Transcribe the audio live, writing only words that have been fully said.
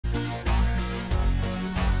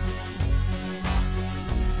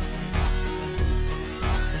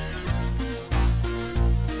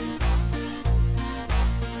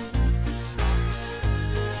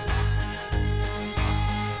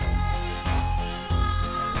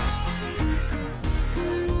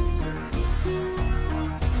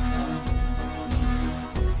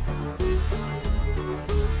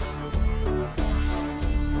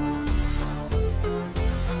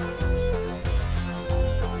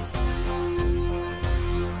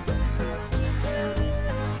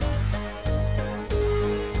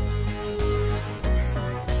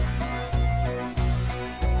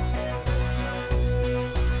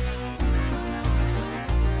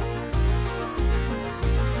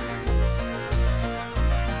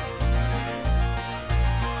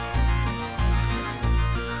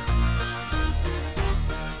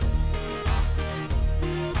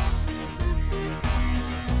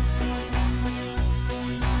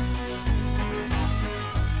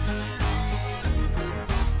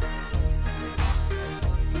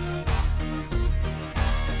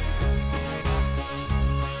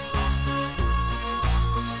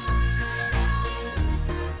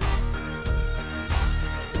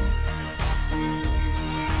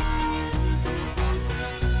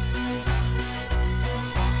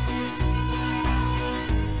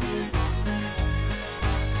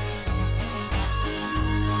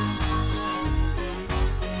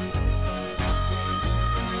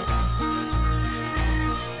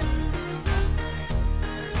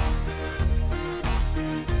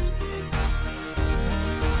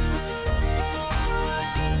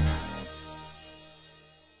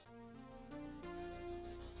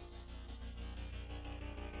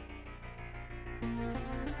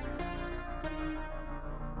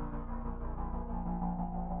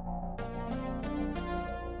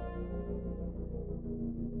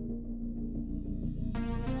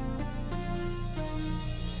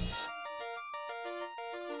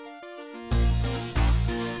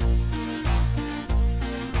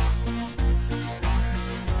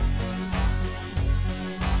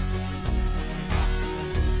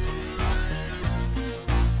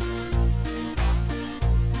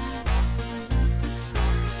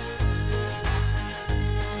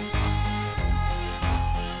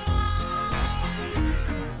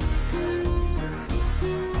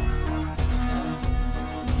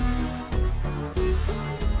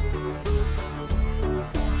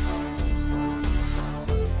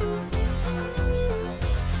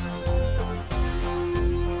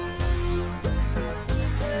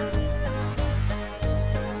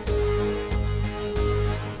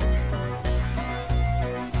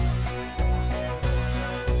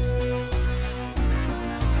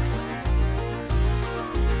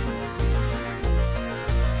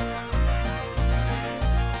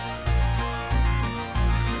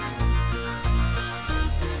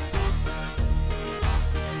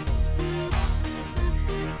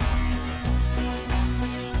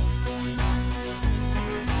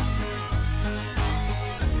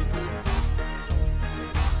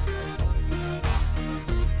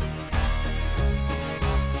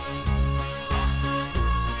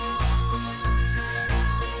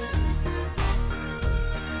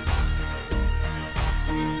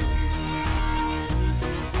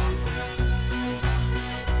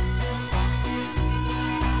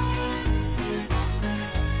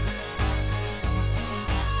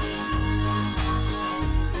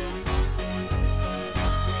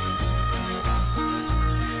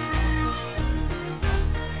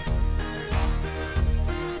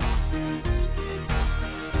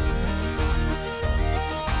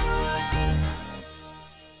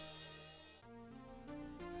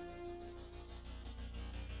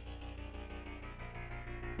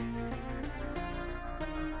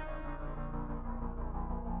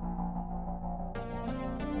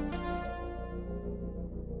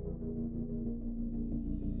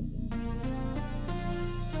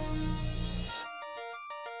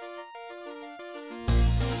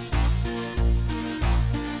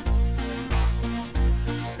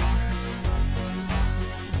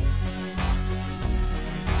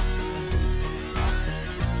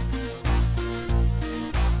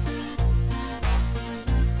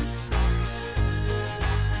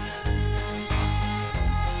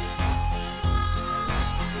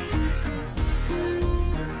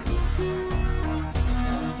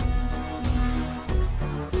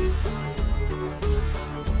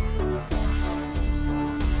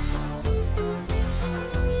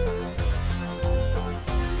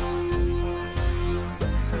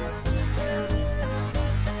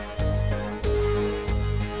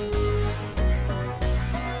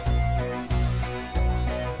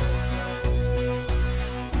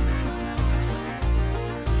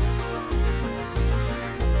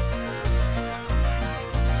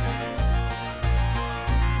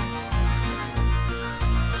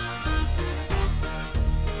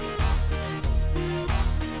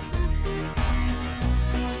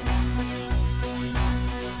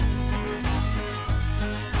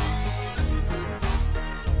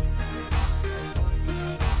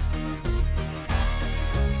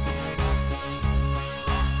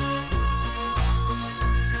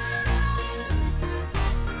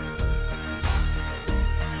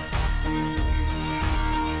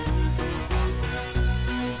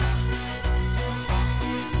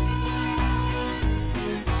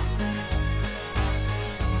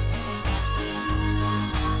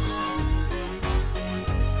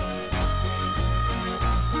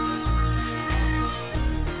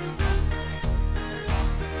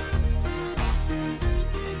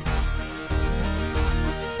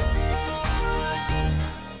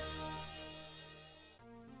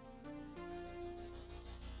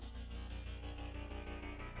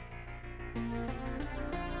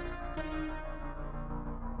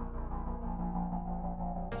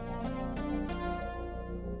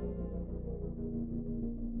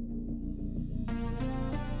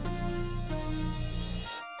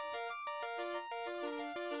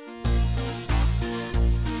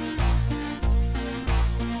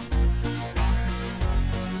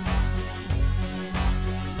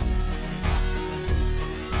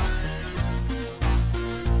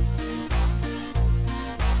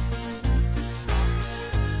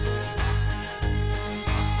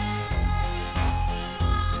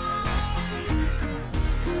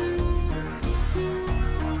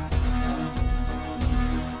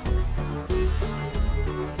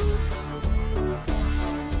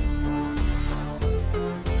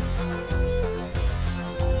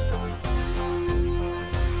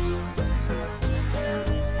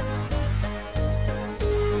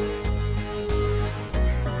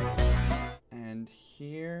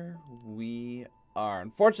are.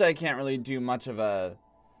 Unfortunately, I can't really do much of a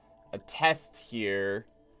test here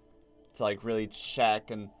to like really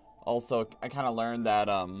check, and also I kind of learned that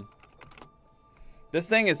this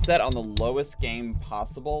thing is set on the lowest gain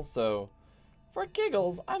possible, so for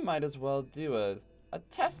giggles, I might as well do a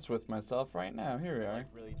test with myself right now. Here we are. Like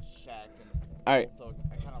really check, and alright. Also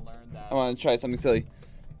I kind of learned that I want to try something silly.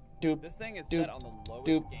 Doop. This thing is set on the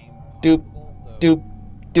lowest gain possible, so doop doop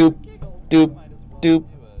doop doop doop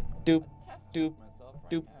doop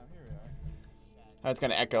doop. It's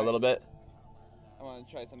gonna echo a little bit. I want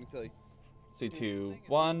to try something silly. See, 2,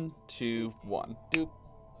 1, 2, 1. Doop,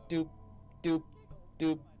 doop, doop,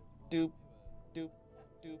 doop, doop, doop,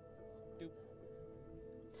 doop, doop.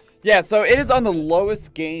 Yeah, so it is on the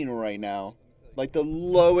lowest gain right now. Like the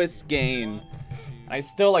lowest gain. And I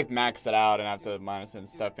still like max it out and have to minus it and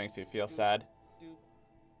stuff. Makes me feel sad.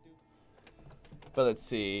 But let's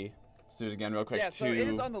see. Let's do it again real quick. Yeah, so it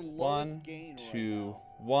is on the lowest gain 2,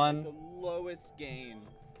 1. The lowest gain.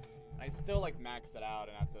 I still like max it out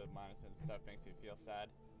and have to minus it and stuff. Makes me feel sad.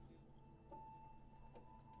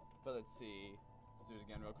 But let's see. Let's do it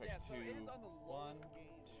again real quick. Yeah, so 2, it is on the 1,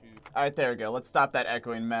 2. Alright, there we go. Let's stop that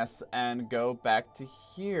echoing mess and go back to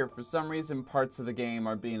here. For some reason, parts of the game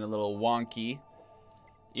are being a little wonky.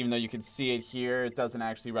 Even though you can see it here, it doesn't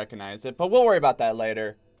actually recognize it. But we'll worry about that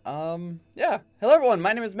later. Yeah. Hello everyone,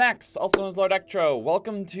 my name is Max, also known as LordEctro.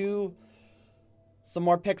 Welcome to some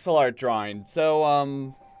more pixel art drawing. So,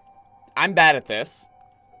 I'm bad at this,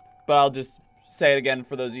 but I'll just say it again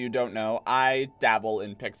for those of you who don't know. I dabble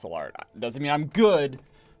in pixel art. Doesn't mean I'm good,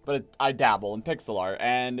 but I dabble in pixel art.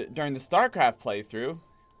 And during the StarCraft playthrough,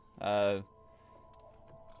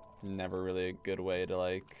 never really a good way to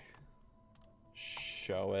like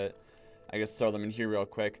show it. I guess throw them in here real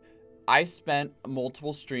quick. I spent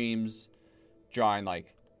multiple streams drawing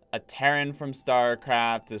like a Terran from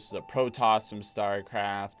StarCraft, this was a Protoss from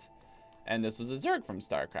StarCraft, and this was a Zerg from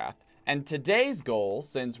StarCraft. And today's goal,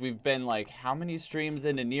 since we've been like how many streams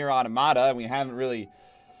into NieR Automata and we haven't really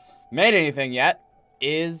made anything yet,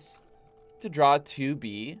 is to draw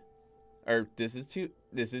 2B, or this is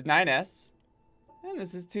 9S, and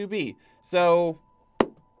this is 2B. So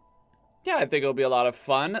yeah, I think it'll be a lot of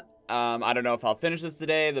fun. I don't know if I'll finish this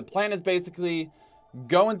today. The plan is basically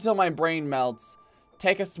go until my brain melts,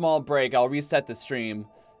 take a small break, I'll reset the stream,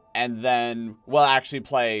 and then we'll actually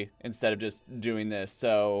play instead of just doing this.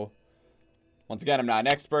 So once again, I'm not an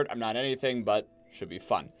expert, I'm not anything, but should be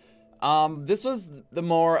fun. This was the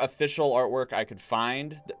more official artwork I could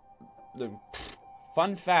find. The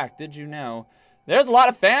fun fact, did you know, there's a lot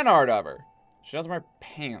of fan art of her. She doesn't wear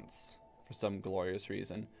pants for some glorious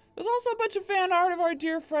reason. There's also a bunch of fan art of our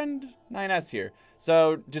dear friend 9S here.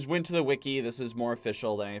 So just went to the wiki. This is more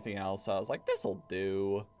official than anything else. So I was like, this'll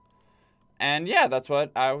do. And yeah, that's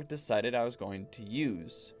what I decided I was going to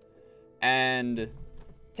use. And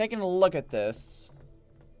taking a look at this.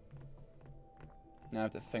 Now I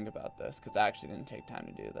have to think about this because I actually didn't take time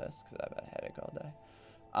to do this because I've had a headache all day.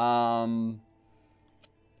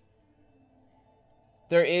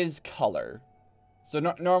 There is color. So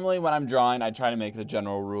normally when I'm drawing, I try to make it a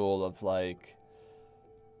general rule of like,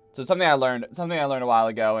 so something I learned a while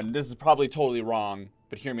ago, and this is probably totally wrong,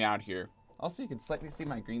 but hear me out here. Also, you can slightly see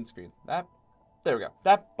my green screen. There we go.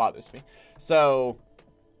 That bothers me. So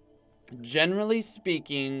generally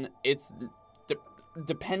speaking, it's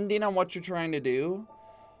depending on what you're trying to do,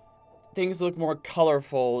 things look more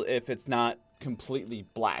colorful if it's not completely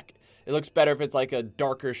black. It looks better if it's like a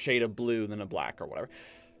darker shade of blue than a black or whatever.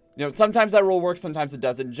 You know, sometimes that rule works, sometimes it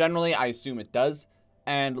doesn't. Generally, I assume it does.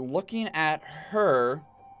 And looking at her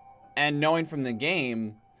and knowing from the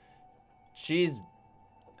game,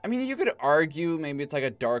 I mean, you could argue maybe it's like a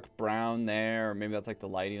dark brown there, or maybe that's like the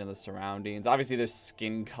lighting of the surroundings. Obviously, there's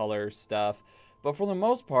skin color stuff. But for the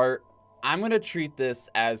most part, I'm going to treat this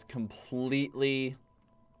as completely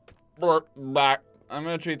black. I'm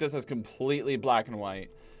going to treat this as completely black and white.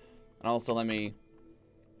 And also, let me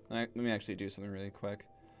actually do something really quick.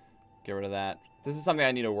 Get rid of that. This is something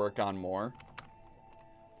I need to work on more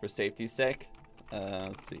for safety's sake.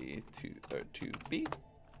 Let's see, 2B.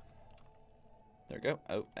 There we go.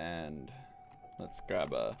 Oh, and let's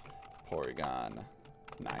grab a Porygon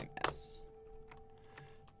 9S.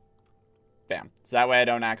 Bam. So that way I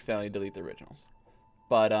don't accidentally delete the originals.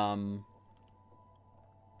 But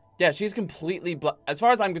yeah, she's completely black. As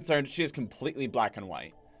far as I'm concerned, she is completely black and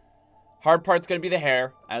white. Hard part's gonna be the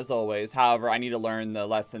hair, as always. However, I need to learn the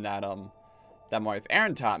lesson that my wife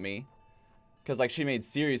Erin taught me, because like she made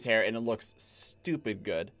Siri's hair and it looks stupid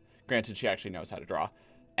good. Granted, she actually knows how to draw,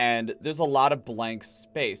 and there's a lot of blank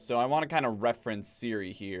space, so I want to kind of reference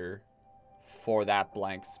Siri here for that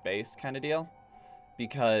blank space kind of deal.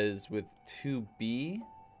 because with 2B,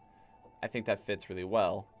 I think that fits really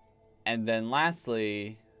well. And then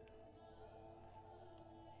lastly,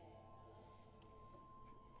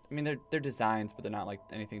 I mean, they're designs, but they're not like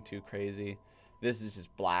anything too crazy. This is just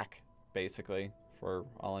black, basically, for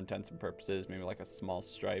all intents and purposes. Maybe like a small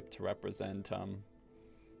stripe to represent that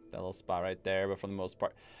little spot right there. But for the most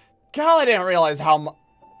part, God, I didn't realize how much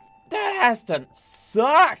that has to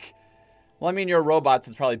suck. Well, I mean, your robots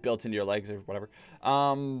is probably built into your legs or whatever.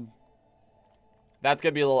 That's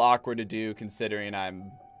gonna be a little awkward to do considering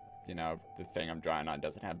I'm, you know, the thing I'm drawing on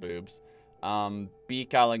doesn't have boobs.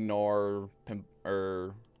 Beak I'll ignore. Is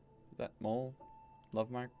that mole? Love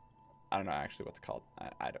mark? I don't know actually what to call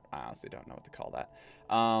it. I honestly don't know what to call that.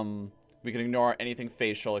 We can ignore anything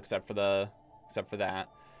facial except for that.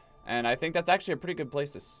 And I think that's actually a pretty good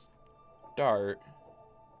place to start.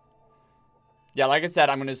 Yeah, like I said,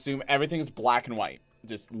 I'm going to assume everything's black and white.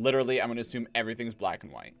 Just literally, I'm going to assume everything's black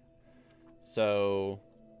and white. So,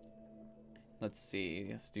 let's see.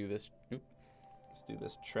 Let's do this. Let's do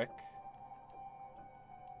this trick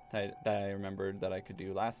that I remembered that I could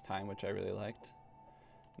do last time, which I really liked.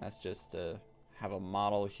 And that's just to have a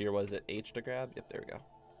model here. Was it H to grab? Yep, there we go.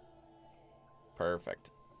 Perfect.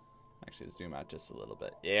 Actually, zoom out just a little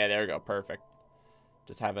bit. Yeah, there we go. Perfect.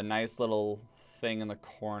 Just have a nice little thing in the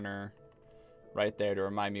corner right there to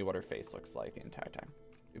remind me what her face looks like the entire time.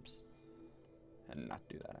 Oops. And not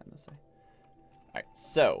do that on this side. Alright,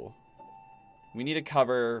 so we need to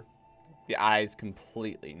cover the eyes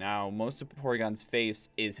completely. Now, most of Porygon's face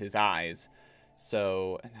is his eyes.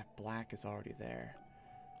 So, and that black is already there.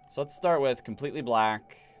 So let's start with completely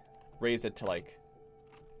black. Raise it to like,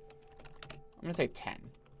 I'm going to say 10.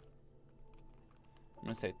 I'm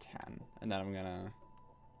going to say 10. And then I'm going to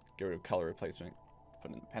get rid of color replacement.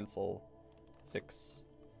 Put in the pencil. 6.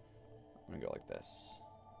 I'm gonna go like this.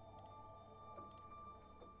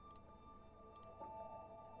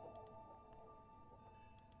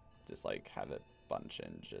 Just like have it bunch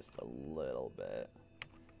in just a little bit.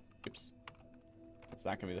 Oops. It's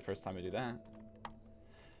not gonna be the first time I do that.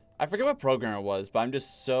 I forget what program it was, but I'm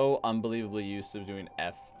just so unbelievably used to doing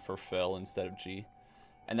F for fill instead of G.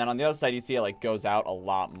 And then on the other side, you see it like goes out a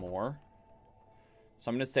lot more. So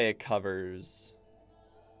I'm gonna say it covers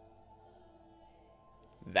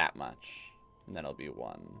that much, and then it'll be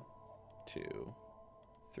 1, 2,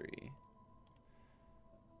 3,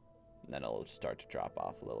 and then it'll start to drop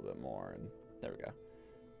off a little bit more, and there we go.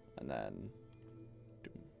 And then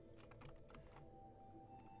doom,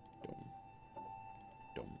 doom,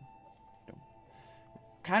 doom, doom.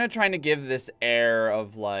 Kind of trying to give this air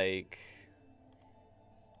of like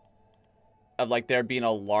there being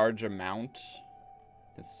a large amount.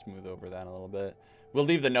 Let's smooth over that a little bit. We'll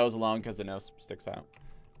leave the nose alone because the nose sticks out.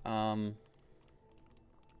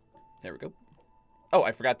 There we go. Oh,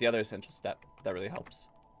 I forgot the other essential step. That really helps.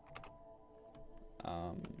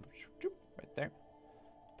 Right there.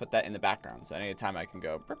 Put that in the background, so anytime I can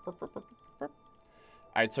go. Burp, burp, burp, burp, burp.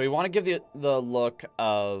 All right, so we want to give the look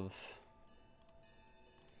of,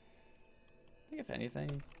 I think if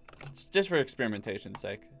anything, just for experimentation's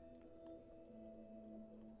sake.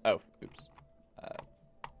 Oh, oops.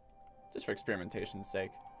 Just for experimentation's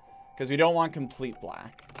sake. Because we don't want complete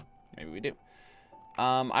black. Maybe we do.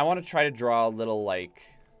 I want to try to draw a little, like,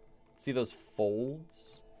 see those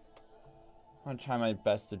folds? I want to try my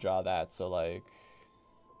best to draw that, so, like,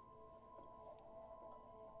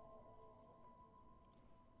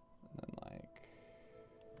 and then, like,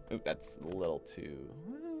 oop, that's a little too,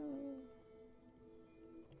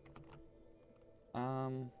 I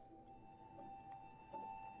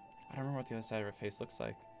don't remember what the other side of her face looks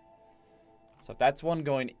like. So if that's one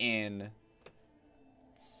going in,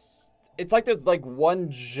 it's like there's like one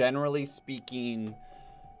generally speaking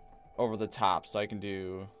over the top. So I can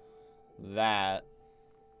do that.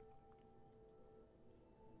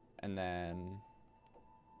 And then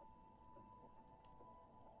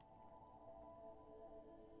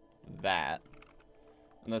that.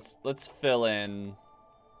 And let's fill in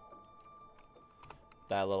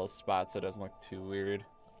that little spot so it doesn't look too weird.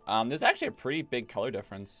 There's actually a pretty big color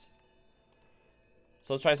difference.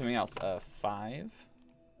 So let's try something else. 5.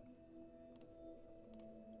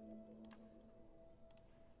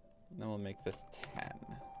 Then we'll make this 10.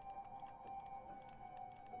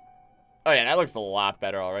 Oh yeah, that looks a lot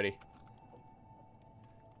better already.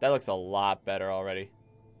 That looks a lot better already.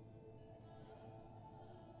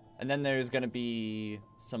 And then there's going to be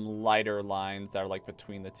some lighter lines that are like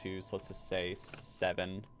between the two. So let's just say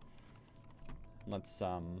 7. Let's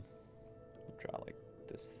draw like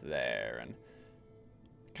this there, and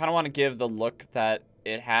kind of want to give the look that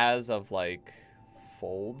it has of like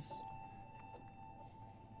folds.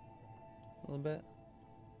 a little bit.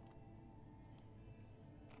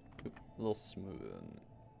 Oop, a little smooth.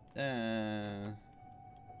 There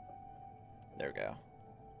we go.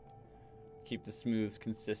 Keep the smooths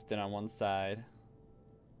consistent on one side.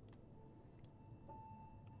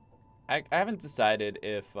 I haven't decided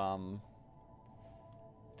if 2B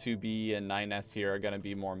and 9S here are going to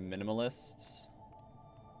be more minimalists.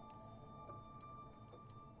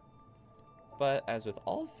 But as with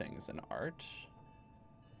all things in art,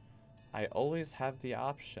 I always have the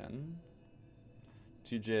option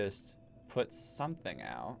to just put something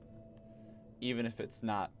out, even if it's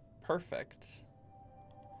not perfect,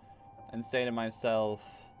 and say to myself,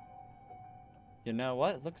 you know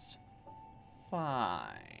what, it looks fine.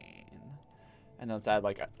 And then let's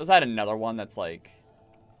add another one that's like,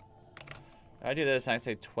 I do this and I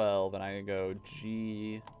say 12 and I go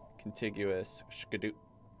G contiguous shkadoop.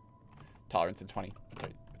 Tolerance at 20.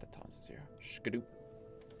 Sorry, put that tolerance at 0. Shkadoop.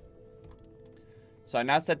 So I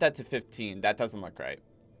now set that to 15. That doesn't look right.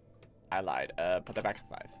 I lied. Put that back at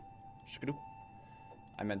 5. Shkadoop.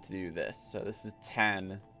 I meant to do this. So this is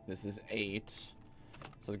 10. This is 8. So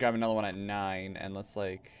let's grab another one at 9 and let's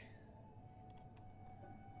like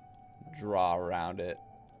draw around it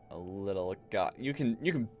a little. God, you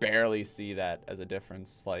can barely see that as a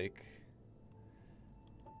difference. Like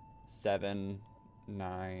 7,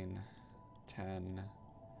 9, 10.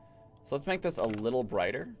 So let's make this a little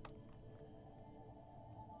brighter.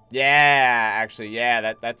 Yeah, actually,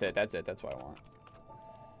 yeah, that's it. That's what I want.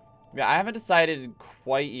 Yeah, I haven't decided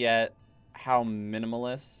quite yet how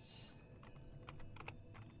minimalist.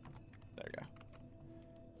 There we go.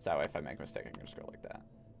 So that way if I make a mistake, I can just go like that.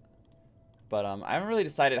 But I haven't really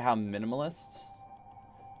decided how minimalist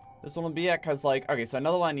this one will be yet, because like, okay, so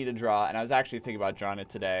another one I need to draw, and I was actually thinking about drawing it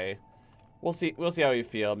today. We'll see how you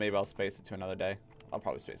feel. Maybe I'll space it to another day. I'll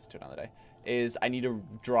probably space it to another day. Is I need to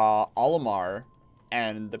draw Olimar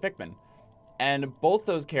and the Pikmin. And both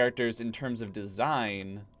those characters, in terms of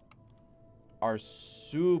design, are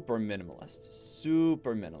super minimalist.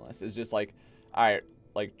 Super minimalist. It's just like, alright,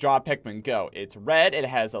 like, draw Pikmin, go. It's red, it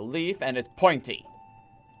has a leaf, and it's pointy.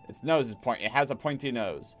 Its nose is pointy. It has a pointy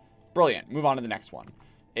nose. Brilliant. Move on to the next one.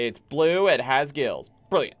 It's blue, it has gills.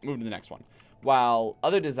 Brilliant. Move to the next one. While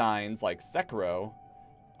other designs, like Sekiro,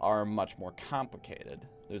 are much more complicated.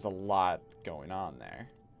 There's a lot going on there.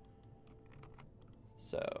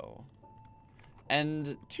 So,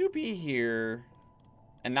 and 2B here,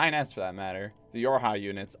 and 9S for that matter, the Yorha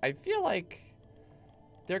units, I feel like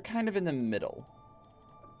they're kind of in the middle.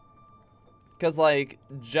 Because, like,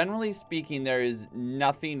 generally speaking, there is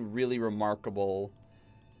nothing really remarkable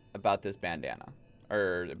about this bandana.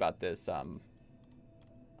 Or about this,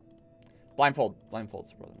 blindfold.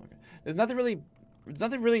 Blindfold's the word. There's nothing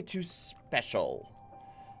really too special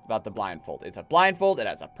about the blindfold. It's a blindfold, it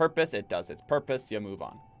has a purpose, it does its purpose, you move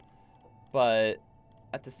on. But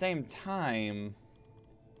at the same time,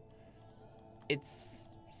 it's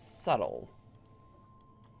subtle.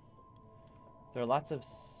 There are lots of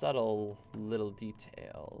subtle little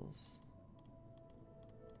details.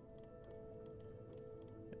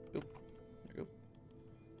 Oop, there we go.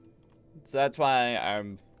 So that's why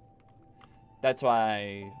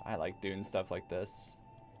I like doing stuff like this.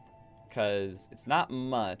 Because it's not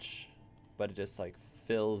much, but it just like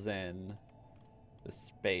fills in the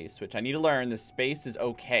space, which I need to learn. The space is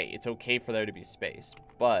okay. It's okay for there to be space,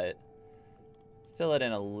 but fill it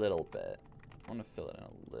in a little bit. I want to fill it in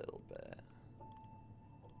a little bit.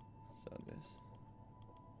 So this.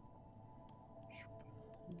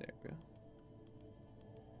 There we go.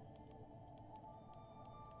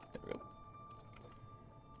 There we go.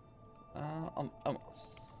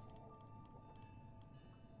 Almost.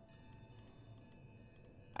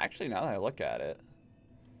 Actually, now that I look at it,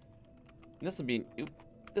 this will be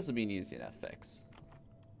an easy enough fix.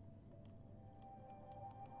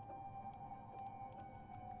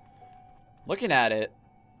 Looking at it,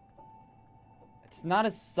 it's not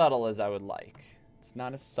as subtle as I would like. It's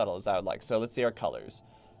not as subtle as I would like. So let's see our colors.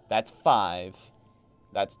 That's 5.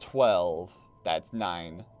 That's 12. That's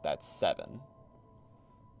 9. That's 7.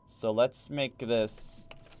 So let's make this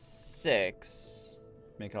 6.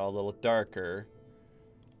 Make it all a little darker.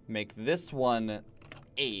 Make this one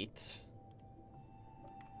 8.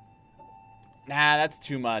 Nah, that's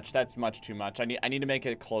too much. That's much too much. I need to make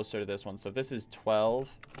it closer to this one. So if this is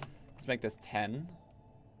 12, let's make this 10.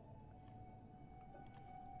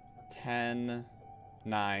 10,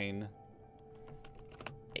 9,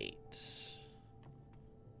 8.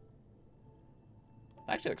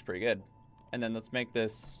 Actually looks pretty good. And then let's make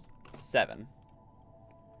this 7.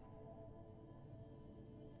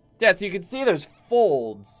 Yeah, so you can see there's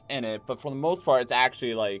folds in it, but for the most part, it's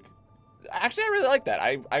actually, like, Actually, I really like that.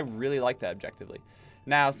 I really like that objectively.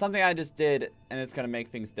 Now, something I just did, and it's going to make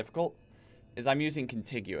things difficult, is I'm using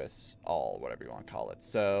contiguous, all whatever you want to call it.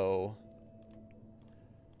 So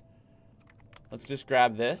let's just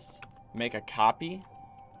grab this, make a copy,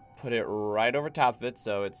 put it right over top of it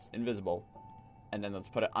so it's invisible, and then let's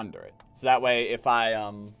put it under it. So that way, if I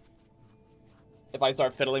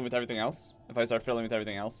start fiddling with everything else,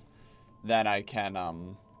 then I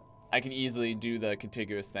can easily do the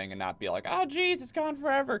contiguous thing and not be like, oh geez, it's gone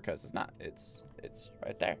forever, because it's not. It's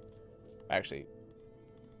right there. Actually,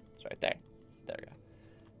 it's right there. There we go.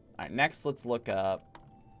 All right, next let's look at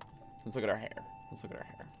our hair.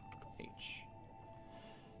 H.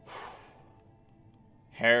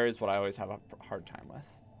 Hair is what I always have a hard time with.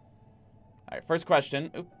 All right, first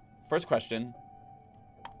question.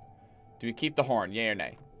 Do we keep the horn, yay or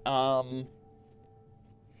nay? I'm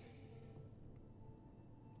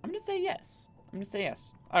gonna say yes.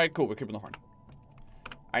 All right, cool, we're keeping the horn.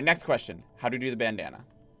 All right, next question. How do we do the bandana?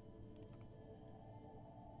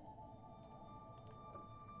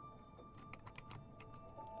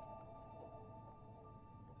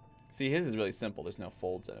 See, his is really simple. There's no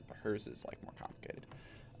folds in it, but hers is like more complicated.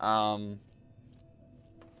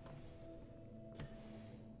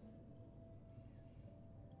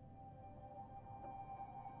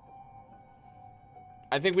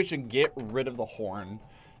 I think we should get rid of the horn.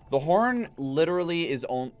 The horn literally is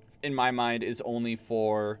in my mind is only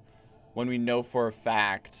for when we know for a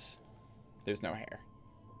fact there's no hair.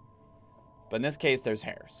 But in this case, there's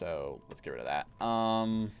hair, so let's get rid of that.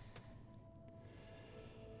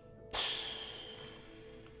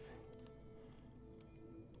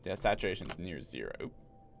 Yeah, saturation's near 0.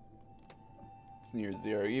 It's near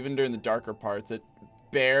 0. Even during the darker parts, it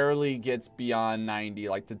barely gets beyond 90.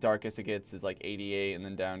 Like, the darkest it gets is like 88, and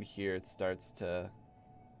then down here it starts to...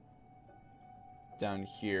 Down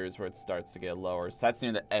here is where it starts to get lower. So that's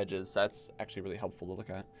near the edges. That's actually really helpful to look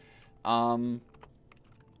at. I'm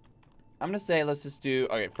gonna say let's just do...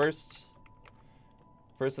 Okay, first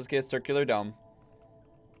let's get a circular dome.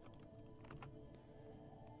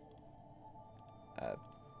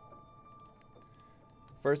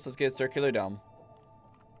 First, let's get a circular dome.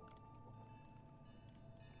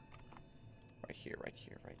 Right here.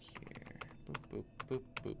 Boop, boop, boop,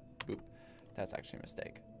 boop, boop. That's actually a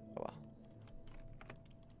mistake. Oh well.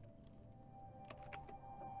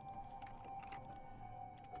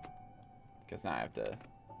 Guess now I have to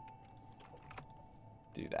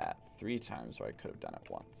do that 3 times where I could have done it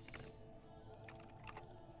once.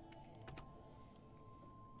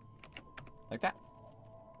 Like that.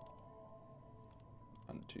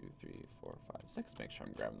 1, 2, 3, 4, 5, 6. Make sure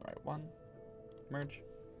I'm grabbing the right one. Merge.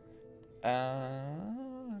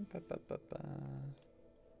 Alright.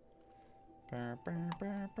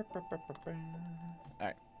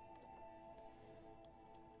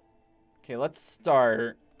 Okay, let's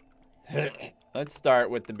start. Let's start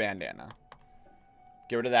with the bandana.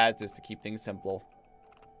 Get rid of that just to keep things simple.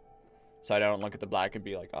 So I don't look at the black and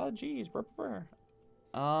be like, oh geez,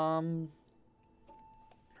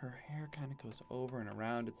 her hair kind of goes over and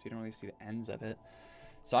around it, so you don't really see the ends of it.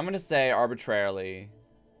 So I'm going to say arbitrarily,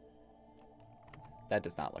 that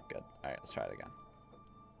does not look good. All right, let's try it again.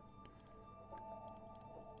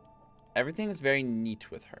 Everything is very neat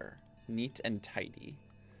with her. Neat and tidy.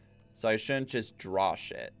 So I shouldn't just draw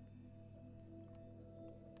shit.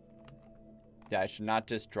 Yeah, I should not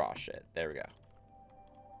just draw shit. There we go.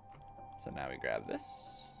 So now we grab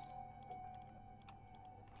this.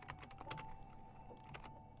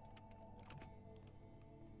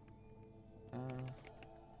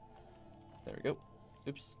 There we go.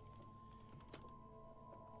 Oops.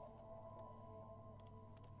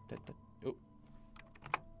 Oh.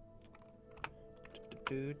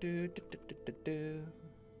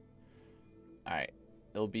 Alright.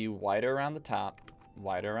 It'll be wider around the top.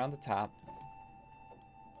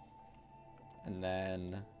 And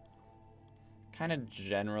then kind of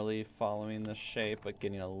generally following the shape, but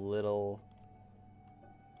getting a little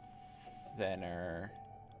thinner.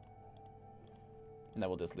 And then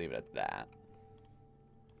we'll just leave it at that.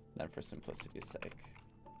 Then for simplicity's sake.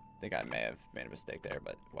 I think I may have made a mistake there,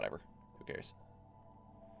 but whatever. Who cares?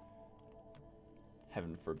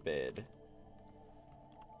 Heaven forbid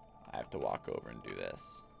I have to walk over and do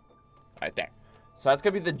this. Right there. So that's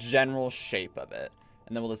going to be the general shape of it.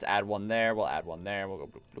 And then we'll just add one there. We'll add one there. We'll go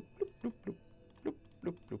bloop, bloop, bloop, bloop, bloop, bloop,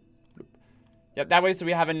 bloop, bloop. Yep, that way so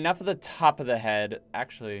we have enough of the top of the head.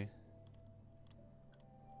 Actually...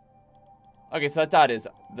 Okay, so that dot is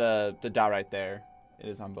the dot right there. It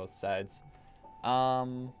is on both sides. Get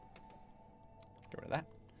rid of that.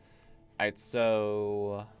 Alright,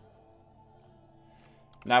 so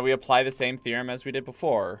Now we apply the same theorem as we did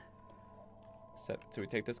before. So we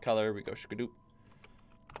take this color, we go shkadoop.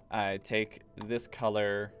 I take this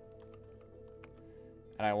color,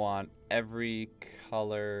 and I want every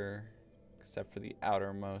color except for the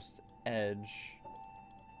outermost edge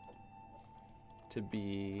to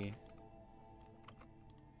be...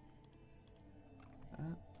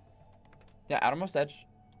 yeah, outermost edge.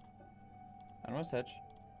 Outermost edge.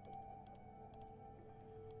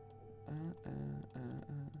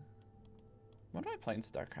 When do I play in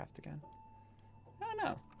StarCraft again? I don't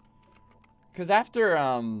know. Cause after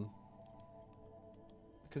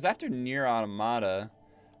NieR Automata,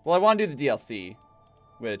 well, I want to do the DLC,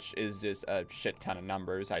 which is just a shit ton of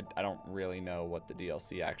numbers. I don't really know what the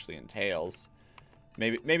DLC actually entails.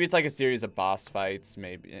 Maybe it's like a series of boss fights.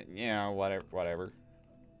 Maybe, you know, whatever.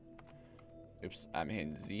 Oops, I'm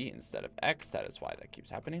hitting Z instead of X. That is why that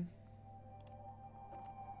keeps happening.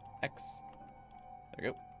 X. There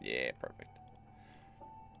we go. Yeah, perfect.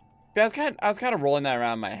 Yeah, I was kind of rolling that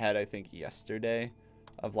around in my head, I think, yesterday,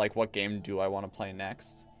 of like, what game do I want to play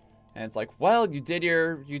next? And it's like, well, you did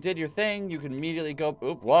your thing. You can immediately go.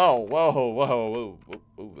 Oop, whoa,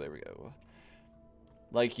 there we go.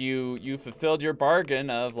 Like you fulfilled your bargain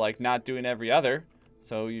of like not doing every other.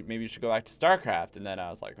 So maybe you should go back to StarCraft. And then I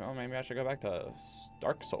was like, oh, maybe I should go back to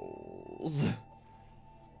Dark Souls.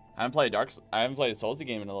 I haven't played a Soulsy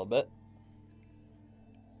game in a little bit.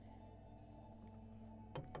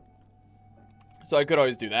 So I could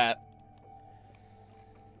always do that.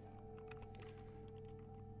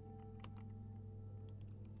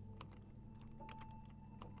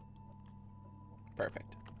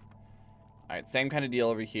 Perfect. Alright, same kind of deal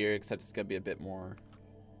over here, except it's going to be a bit more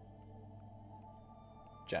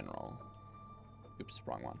general. Oops,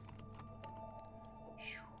 wrong one.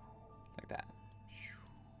 Like that.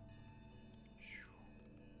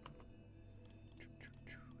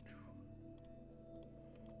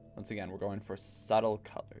 Once again, we're going for subtle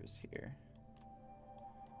colors here.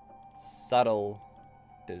 Subtle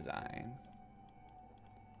design.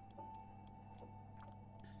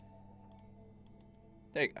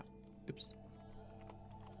 There you go. Oops.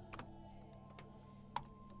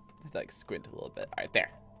 Like squint a little bit. All right,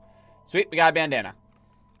 there. Sweet, we got a bandana.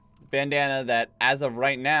 Bandana that, as of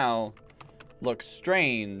right now, looks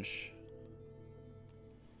strange.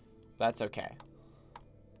 That's okay.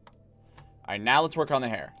 All right, now let's work on the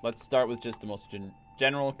hair. Let's start with just the most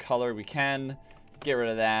general color we can. Get rid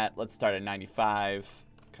of that. Let's start at 95,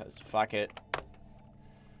 because fuck it.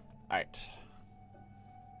 All right.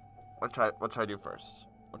 What should I do first?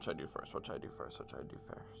 What should I do first? What should I do first? What should I do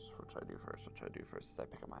first? What should I do first? What should I do first? As I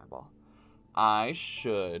pick up my eyeball. I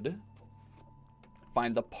should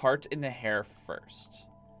find the part in the hair first.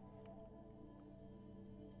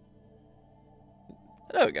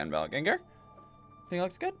 Hello again, Valganger. Think it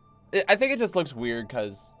looks good? I think it just looks weird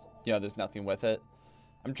because, you know, there's nothing with it.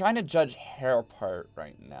 I'm trying to judge hair part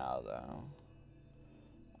right now, though.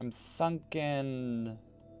 I'm thinking...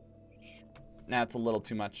 Nah, it's a little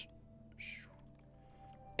too much.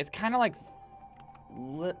 It's kind of like...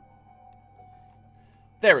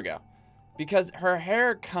 There we go. Because her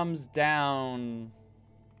hair comes down...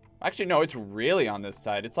 Actually, no, it's really on this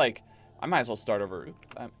side. It's like, I might as well start over...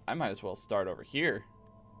 I might as well start over here.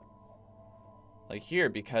 Like here,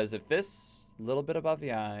 because if this little bit above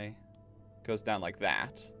the eye goes down like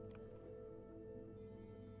that,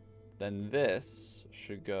 then this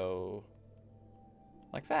should go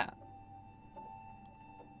like that.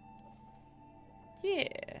 Yeah.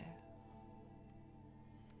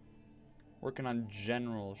 Working on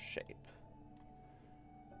general shape.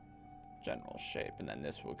 General shape, and then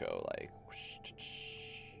this will go like...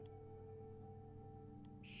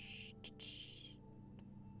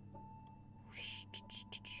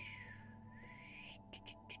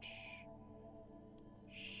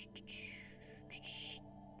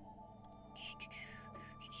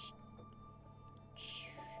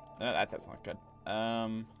 No, that doesn't look good.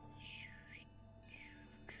 That's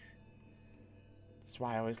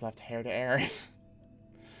why I always left hair to air.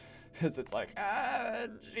 Because it's like, ah,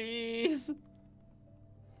 jeez.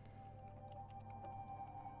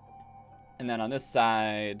 And then on this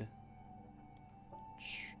side...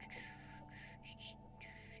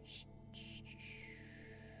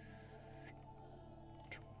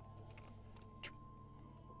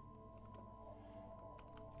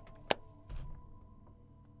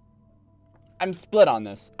 I'm split on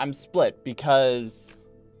this. I'm split because...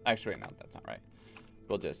 Actually, wait, no, that's not right.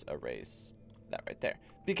 We'll just erase that right there.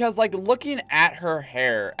 Because, like, looking at her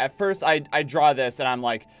hair, at first I draw this and I'm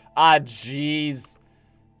like, ah, jeez.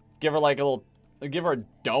 Give her, like, a little... Give her a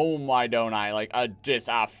dome, why don't I? Like, just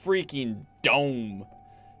a freaking dome.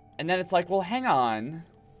 And then it's like, well, hang on.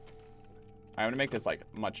 I'm gonna make this like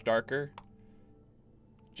much darker.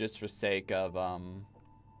 Just for sake of, odd.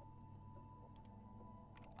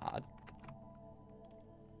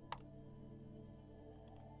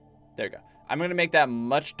 There you go. I'm gonna make that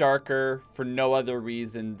much darker for no other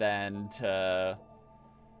reason than to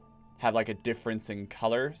have like a difference in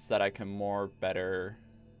color so that I can better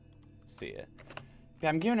see it. Yeah,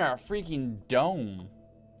 I'm giving her a freaking dome.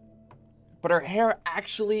 But her hair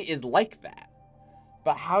actually is like that.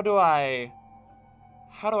 But how do I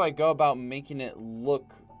go about making it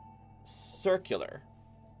look circular?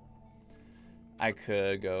 I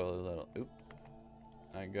could go a little, oop.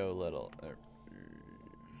 I go a little,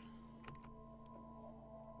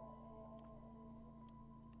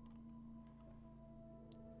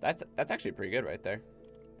 That's actually pretty good right there.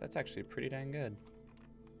 That's actually pretty dang good.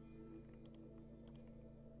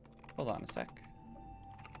 Hold on a sec.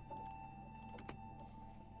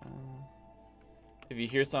 If you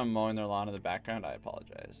hear someone mowing their lawn in the background, I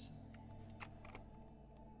apologize.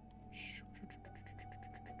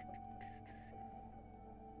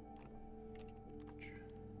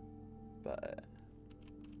 But...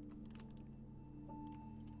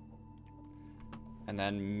 And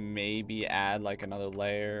then maybe add like another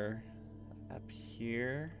layer up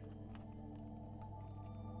here.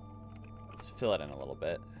 Let's fill it in a little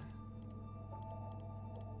bit.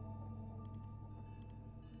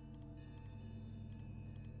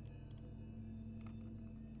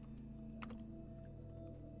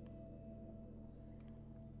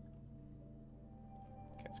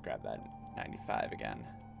 Okay, let's grab that 95 again.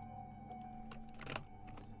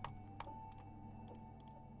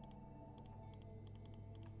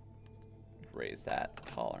 Raise that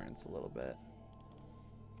tolerance a little bit.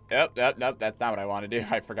 Yep, nope, that's not what I want to do.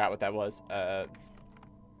 I forgot what that was.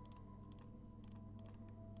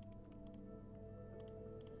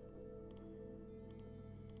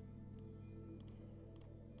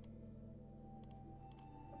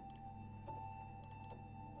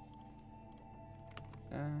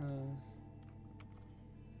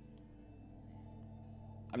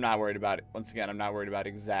 I'm not worried about it. Once again, I'm not worried about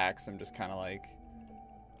exacts. I'm just kind of like...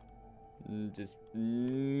 just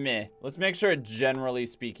meh. Let's make sure it generally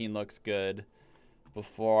speaking looks good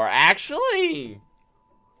before actually.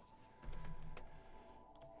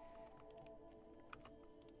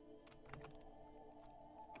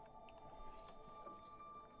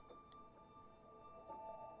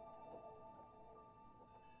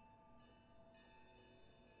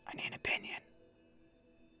 I need an opinion.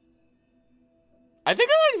 I think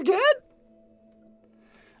it looks good.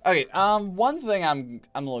 Okay, one thing I'm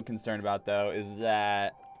a little concerned about though is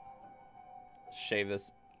that shave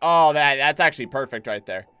this. Oh, that's actually perfect right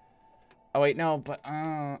there. Oh wait, no, but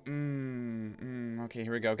okay,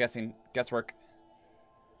 here we go. Guesswork.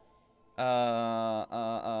 There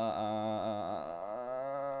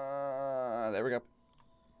we go.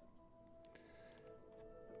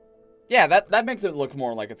 Yeah, that makes it look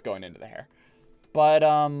more like it's going into the hair. But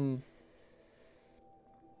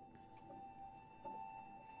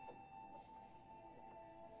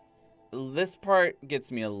this part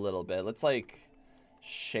gets me a little bit. Let's like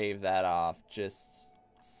shave that off just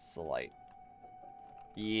slight.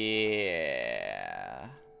 Yeah.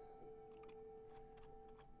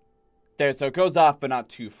 There, so it goes off but not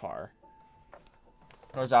too far.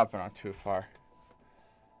 Goes off but not too far.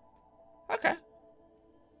 Okay.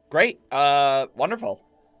 Great. Wonderful.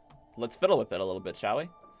 Let's fiddle with it a little bit, shall we?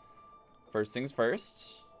 First things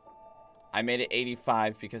first. I made it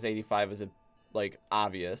 85 because 85 is like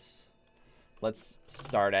obvious. Let's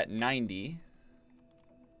start at 90.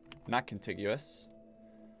 Not contiguous.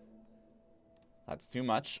 That's too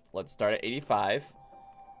much. Let's start at 85.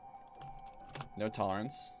 No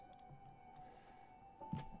tolerance.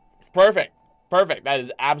 Perfect. Perfect. That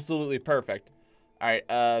is absolutely perfect. All right.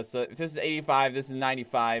 So if this is 85, this is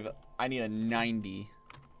 95. I need a 90.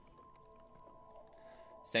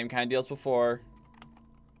 Same kind of deals before.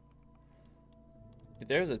 If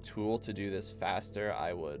there's a tool to do this faster,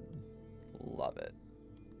 I would love it.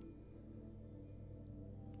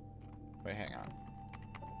 Wait, hang on.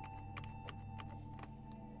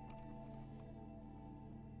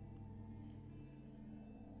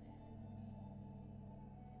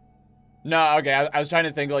 No, okay, I was trying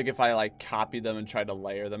to think like if I like copied them and tried to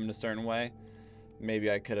layer them in a certain way, maybe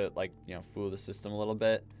I could have like, you know, fooled the system a little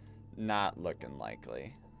bit. Not looking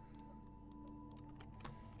likely.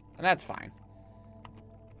 And that's fine.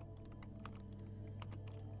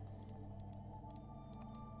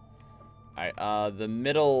 Alright, the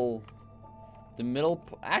middle,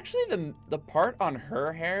 actually the part on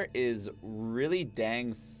her hair is really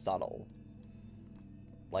dang subtle.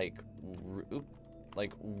 like,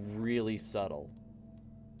 like really subtle.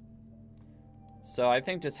 So I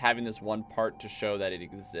think just having this one part to show that it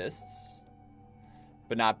exists,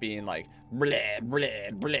 but not being like, bleh,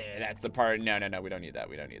 bleh, bleh, that's the part. No, no, no, we don't need that.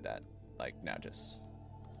 We don't need that. Like, no, just,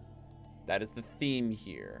 that is the theme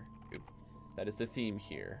here. Oop. That is the theme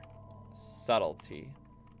here. Subtlety.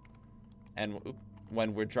 And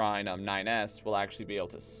when we're drawing 9S, we'll actually be able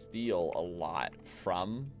to steal a lot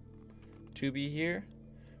from 2B here.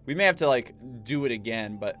 We may have to, like, do it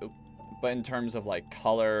again, but in terms of, like,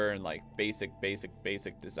 color and, like, basic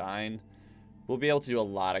design, we'll be able to do a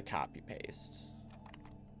lot of copy-paste,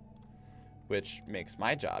 which makes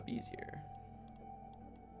my job easier.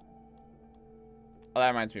 Oh, that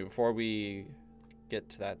reminds me, before we get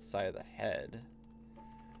to that side of the head.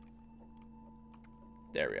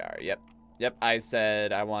 There we are, yep. Yep, I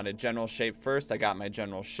said I wanted general shape first. I got my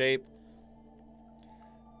general shape.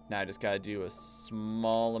 Now I just gotta do a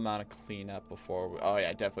small amount of cleanup before we, oh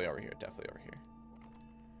yeah, definitely over here, definitely over here.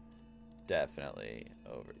 Definitely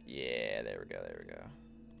over, yeah, there we go, there we go.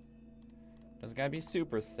 Doesn't gotta be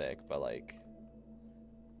super thick, but like,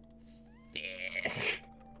 thick.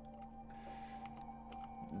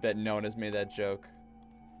 Bet no one has made that joke.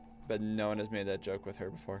 Bet no one has made that joke with her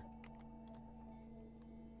before.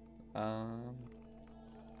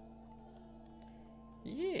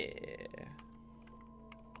 Yeah.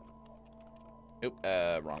 Oop,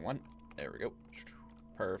 wrong one. There we go.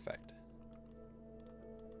 Perfect.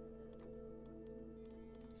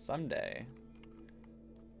 Someday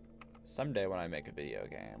when I make a video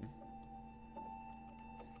game,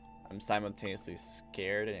 I'm simultaneously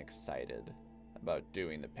scared and excited about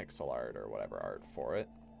doing the pixel art or whatever art for it.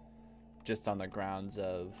 Just on the grounds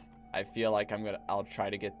of, I feel like I'll try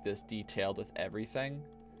to get this detailed with everything,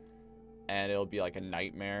 and it'll be like a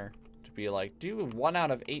nightmare to be like, do 1 out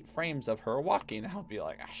of 8 frames of her walking. I'll be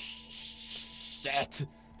like, ah, shit.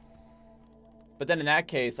 But then in that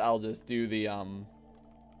case, I'll just do the, I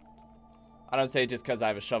don't say just because I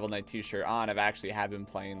have a Shovel Knight t-shirt on. I've actually have been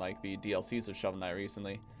playing like the DLCs of Shovel Knight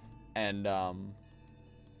recently, and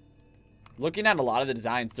looking at a lot of the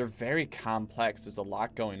designs, they're very complex. There's a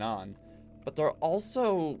lot going on, but they're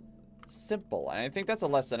also simple. And I think that's a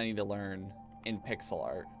lesson I need to learn in pixel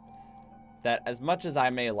art. That as much as I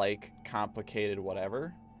may like complicated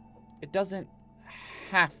whatever, it doesn't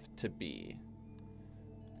have to be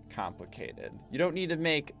complicated. You don't need to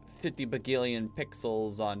make 50 bagillion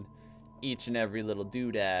pixels on each and every little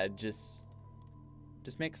doodad. Just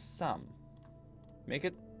make some. Make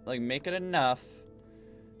it enough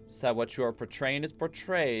so that what you are portraying is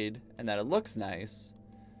portrayed and that it looks nice,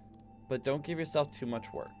 but don't give yourself too much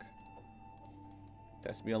work. There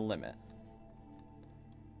has to be a limit.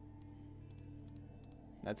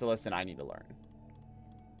 That's a lesson I need to learn,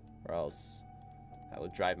 or else I will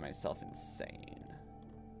drive myself insane.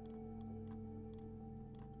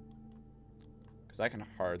 Because I can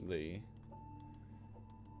hardly...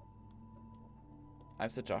 I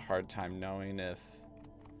have such a hard time knowing if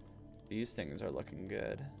these things are looking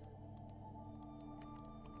good.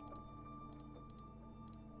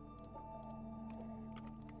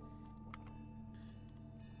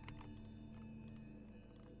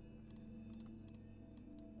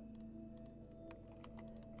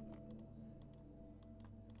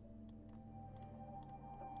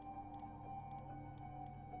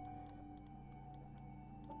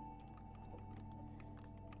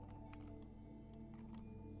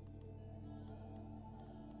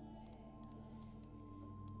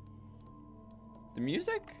 The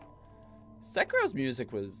music? Sekiro's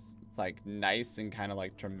music was like nice and kind of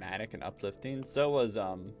like dramatic and uplifting. So was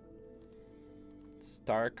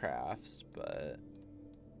StarCraft's, but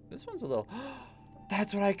this one's a little...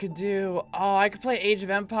 That's what I could do. Oh, I could play Age of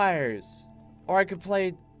Empires, or I could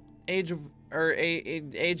play Age of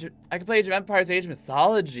Empires, Age of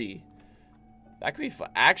Mythology. That could be fun.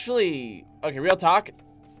 Actually, okay, real talk.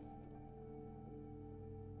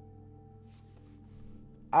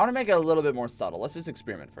 I want to make it a little bit more subtle. Let's just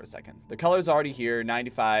experiment for a second. The color's already here,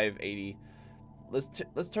 95, 80. Let's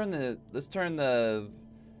turn the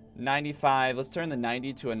 95. Let's turn the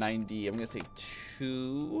 90 to a 90. I'm gonna say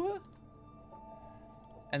 2.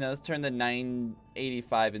 And then let's turn the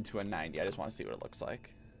 985 into a 90. I just want to see what it looks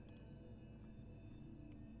like.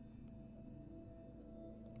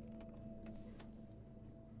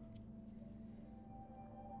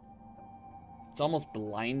 It's almost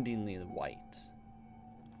blindingly white.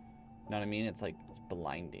 You know what I mean? It's like, it's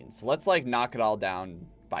blinding. So let's like knock it all down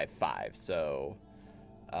by 5. So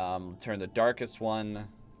turn the darkest one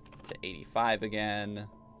to 85 again.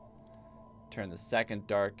 Turn the second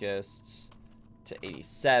darkest to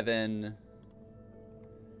 87.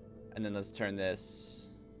 And then let's turn this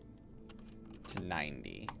to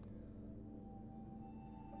 90.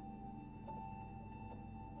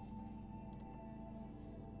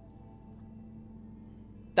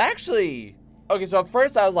 That actually... Okay, so at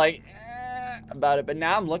first I was like, about it, but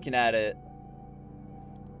now I'm looking at it.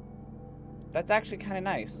 That's actually kind of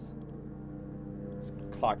nice. Let's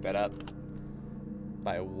clock that up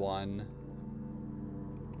by 1.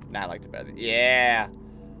 Nah, I liked it better. Yeah.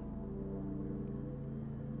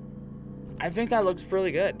 I think that looks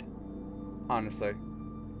really good, honestly.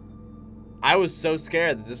 I was so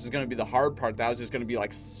scared that this was going to be the hard part, that I was just going to be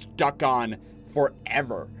like stuck on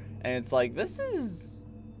forever. And it's like, this is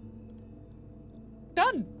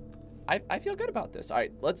done. I feel good about this. All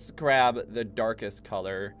right, let's grab the darkest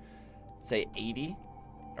color, say 80,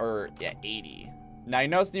 or yeah, 80. Now you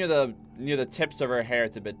notice near the tips of her hair,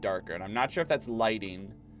 it's a bit darker, and I'm not sure if that's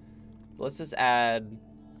lighting. Let's just add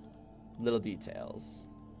little details.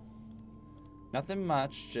 Nothing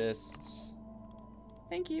much, just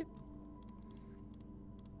thank you.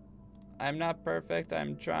 I'm not perfect,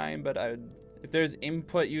 I'm trying, but if there's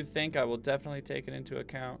input you think, I will definitely take it into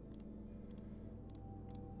account.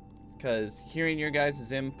 Because hearing your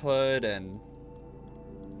guys' input and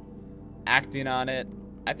acting on it,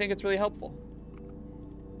 I think it's really helpful.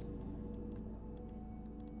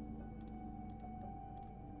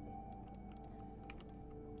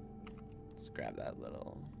 Let's grab that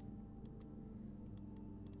little...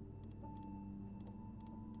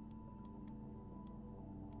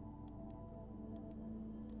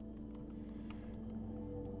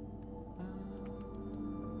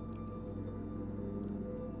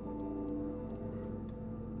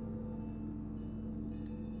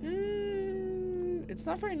 It's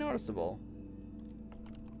not very noticeable.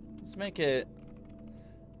 Let's just make it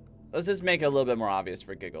a little bit more obvious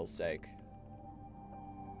for giggle's sake.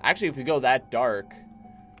 Actually, if we go that dark,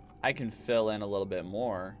 I can fill in a little bit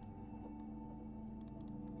more.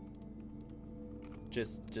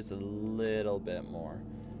 Just a little bit more.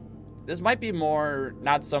 This might be more,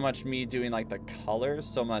 not so much me doing like the colors,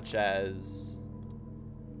 so much as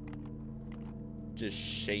just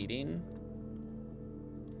shading.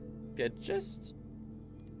 Yeah, just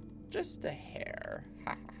a hair.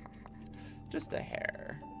 Just a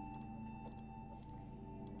hair.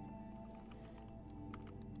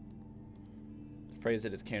 The phrase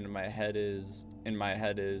that just came to my head is,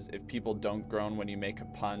 if people don't groan when you make a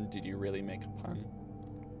pun, did you really make a pun?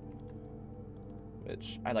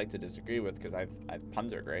 Which I like to disagree with, because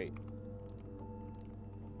puns are great.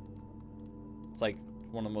 It's like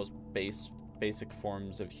one of the most basic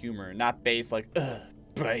forms of humor. Not base like,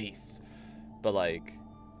 base. But like,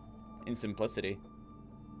 in simplicity.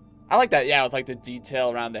 I like that, yeah, with like the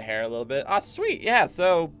detail around the hair a little bit. Ah, sweet, yeah,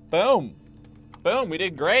 so, boom. Boom, we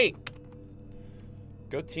did great.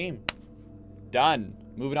 Go team. Done.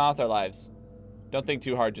 Moving on with our lives. Don't think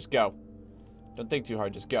too hard, just go. Don't think too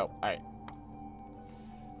hard, just go. All right.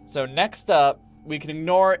 So next up, we can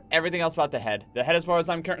ignore everything else about the head. The head, as far as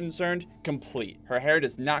I'm concerned, complete. Her hair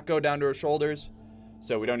does not go down to her shoulders,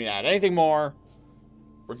 so we don't need to add anything more.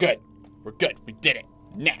 We're good. We're good. We did it.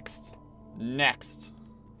 Next.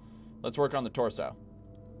 Let's work on the torso.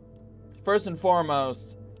 First and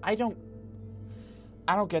foremost, I don't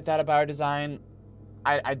get that about our design.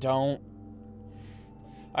 I don't.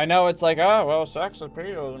 I know it's like, oh, well, sex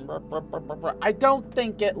appeals and blah, blah, blah, blah, blah. I don't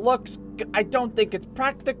think it looks, I don't think it's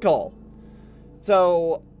practical.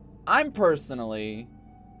 So, I'm personally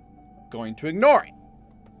going to ignore it.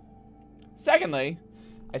 Secondly,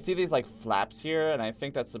 I see these like flaps here, and I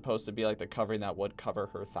think that's supposed to be like the covering that would cover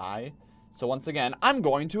her thigh. So once again, I'm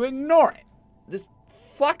going to ignore it. Just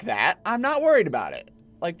fuck that. I'm not worried about it.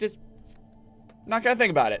 Like, just not gonna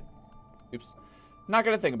think about it. Oops. Not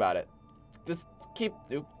gonna think about it. Just keep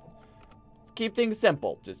things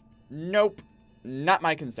simple. Just nope, not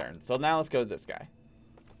my concern. So now let's go to this guy.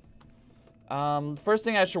 First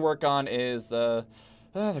thing I should work on is the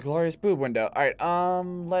glorious boob window. All right,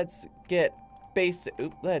 let's get basic.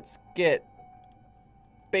 Let's get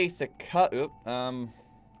basic cut. It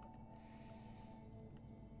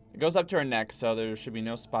goes up to her neck, so there should be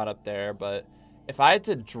no spot up there. But if I had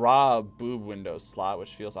to draw a boob window slot,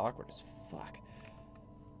 which feels awkward as fuck.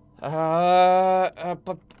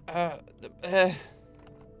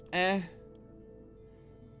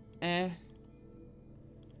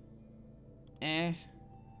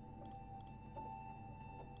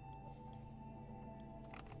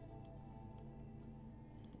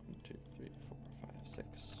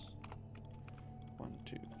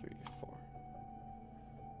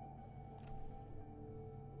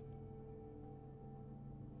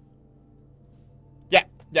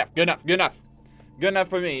 Yeah, good enough. Good enough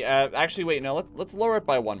for me. Actually, wait, no, let's lower it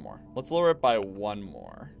by one more. Let's lower it by one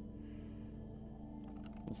more.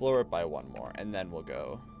 Let's lower it by one more, and then we'll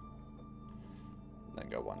go. Then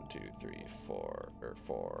go 1, 2, 3, 4, or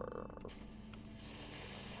 4.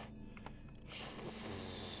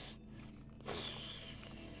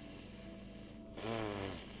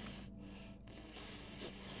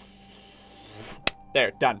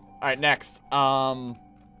 There, done. All right, next. Some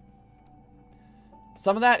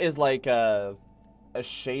of that is like a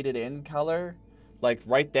shaded in color. Like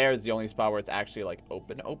right there is the only spot where it's actually like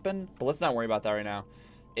open. But let's not worry about that right now.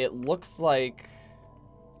 It looks like.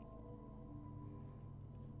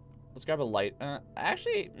 Let's grab a light.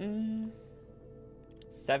 Actually,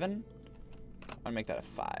 7. I'm gonna make that a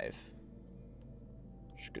 5.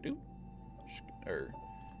 Shkadoo. Or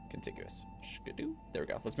contiguous. Shkadoo. There we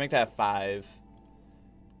go. Let's make that a 5.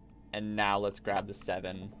 And now let's grab the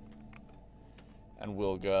 7. And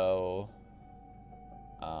we'll go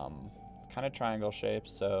kind of triangle shape.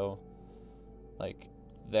 So like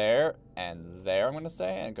there and there, I'm gonna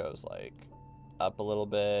say, and it goes like up a little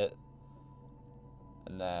bit.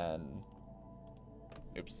 And then,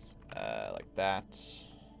 oops, like that.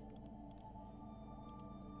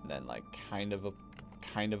 And then like kind of a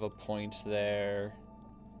point there.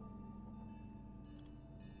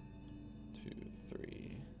 2,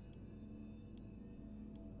 3.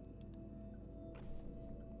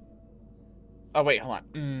 Oh wait, hold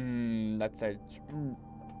on. That's a.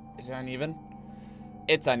 Is it uneven?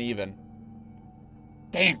 It's uneven.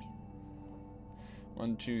 Damn.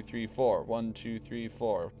 1, 2, 3, 4. 1, 2, 3,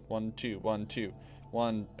 4. 1, 2, 1, 2.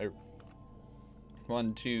 1,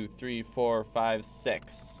 2, 3, 4, 5,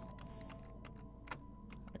 6.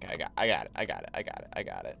 Okay, I got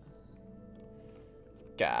it.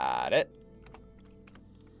 Got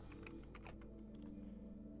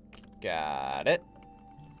it.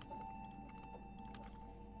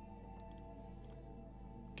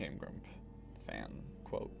 Game Grump fan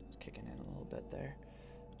quote kicking in a little bit there.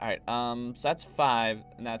 All right, so that's 5,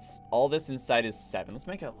 and that's all this inside is 7. Let's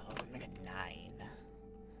make it a little bit, make it 9.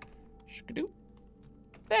 Shkadoo.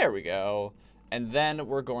 There we go. And then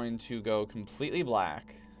we're going to go completely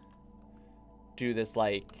black. Do this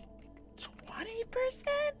like 20%?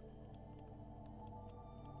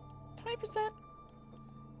 20%?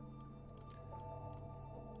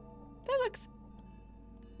 That looks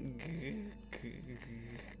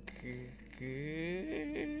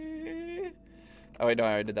oh wait, no, I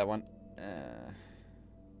already did that one.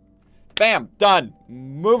 Bam, done.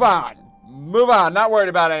 Move on. Not worried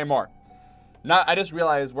about it anymore. I just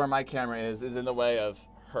realized where my camera is in the way of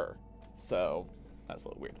her. So that's a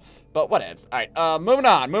little weird. But whatevs. All right, moving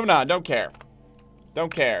on. Don't care.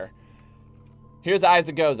 Here's the eyes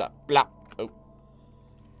that goes up. Blop. Oh.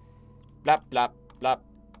 Blop, blop, blop,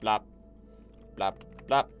 blop, blop,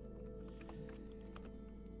 blop.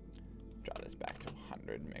 Draw this back to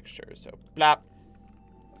 100 and make sure. So blop.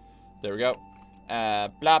 There we go.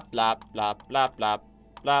 Blop, blop, blop, blop, blop,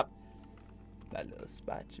 blop. That little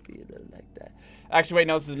spot should be a little like that. Actually, wait,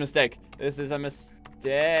 no, this is a mistake. This is a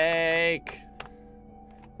mistake.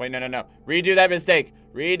 Wait, no. Redo that mistake.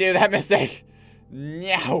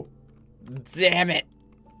 No. Damn it.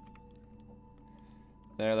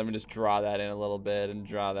 There, let me just draw that in a little bit and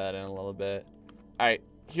draw that in a little bit. All right,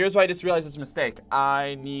 here's why I just realized it's a mistake.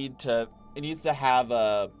 It needs to have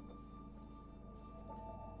an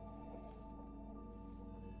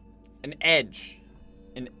edge.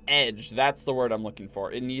 An edge. That's the word I'm looking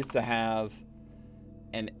for. It needs to have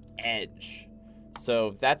an edge.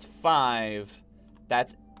 So that's 5.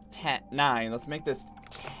 That's 10. 9. Let's make this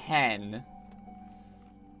 10.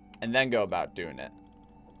 And then go about doing it.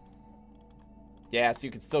 Yeah, so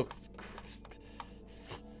you can still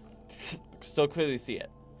clearly see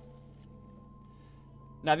it.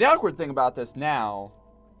 Now, the awkward thing about this now...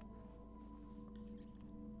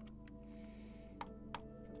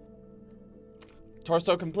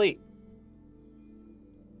 Torso complete.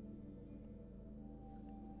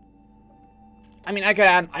 I mean, I could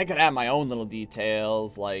add my own little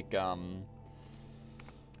details, like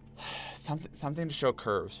something to show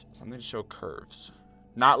curves.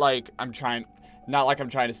 Not like I'm trying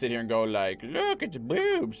to sit here and go like, look at your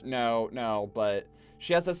boobs. No, but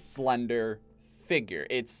she has a slender figure.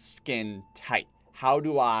 It's skin tight. How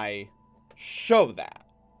do I show that?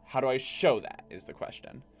 Is the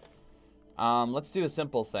question. Let's do the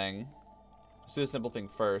simple thing. Let's do the simple thing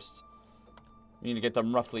first. We need to get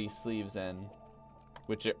them roughly sleeves in,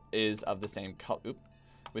 which is of the same color.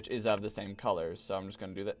 Which is of the same color. So I'm just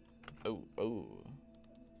gonna do that. Oh.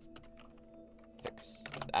 Fix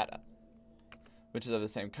that up. Which is of the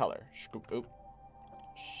same color. Scoop. Oop.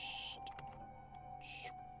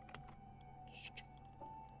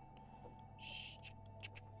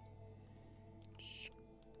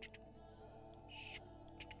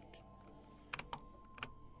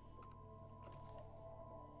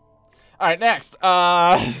 right, next.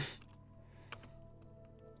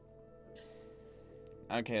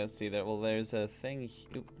 Okay, let's see that. Well, there's a thing.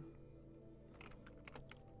 Oop.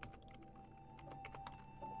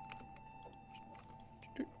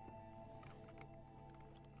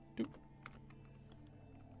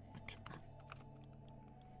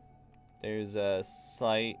 There's a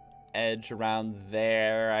slight edge around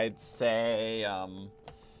there, I'd say.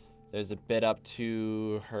 There's a bit up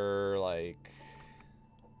to her, like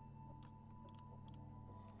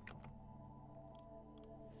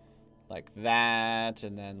that,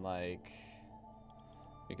 and then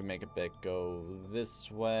we can make a bit go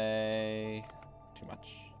this way. Too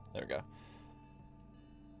much. There we go.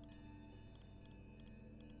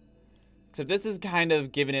 Except this is kind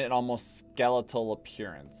of giving it an almost skeletal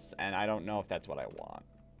appearance, and I don't know if that's what I want.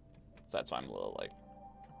 So that's why I'm a little,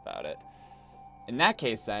 about it. In that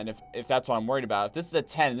case, then, if that's what I'm worried about, if this is a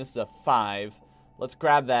 10 and this is a 5, let's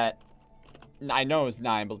grab that. I know it was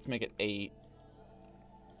 9, but let's make it 8.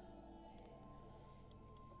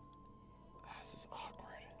 This is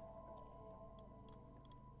awkward.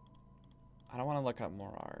 I don't want to look up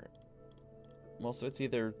more art. Well, so it's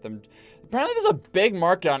either them. Apparently, there's a big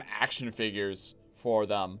market on action figures for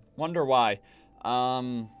them. Wonder why.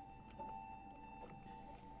 So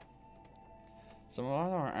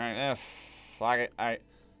fuck it. I'm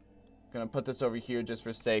gonna put this over here just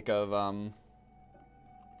for sake of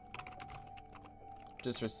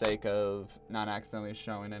not accidentally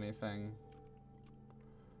showing anything.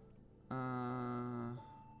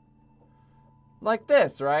 Like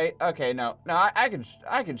this, right? Okay, no, I can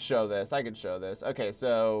show this. I can show this. Okay,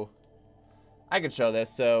 so I can show this.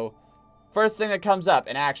 So first thing that comes up,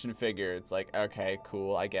 an action figure. It's like, okay,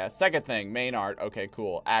 cool, I guess. Second thing, main art. Okay,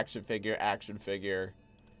 cool. Action figure, action figure.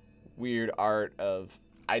 Weird art of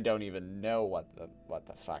I don't even know what the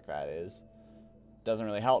fuck that is. Doesn't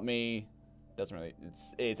really help me. Doesn't really.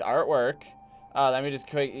 It's artwork. Let me just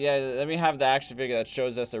quick. Yeah, let me have the action figure that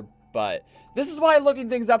shows us her butt. This is why looking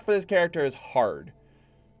things up for this character is hard.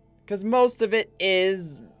 Because most of it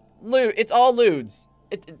is lewd. It's all lewds.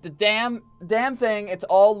 The damn thing, it's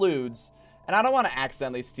all lewds. And I don't want to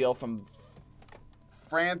accidentally steal from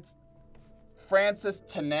Francis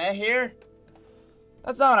Tenet here.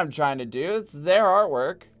 That's not what I'm trying to do. It's their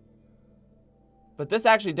artwork. But this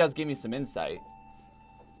actually does give me some insight.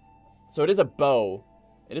 So it is a bow.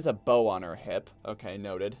 It is a bow on her hip. Okay,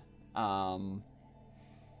 noted.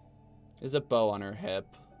 There's a bow on her hip.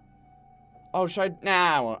 Oh, should I?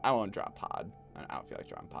 Nah, I won't draw pod. I don't feel like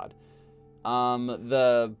drawing pod.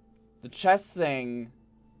 The chest thing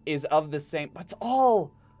is of the same. But it's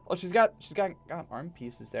all. Oh, she's got arm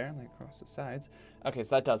pieces there, like across the sides. Okay,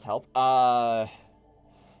 so that does help.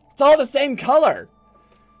 It's all the same color.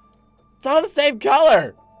 It's all the same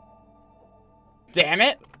color. Damn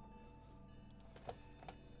it.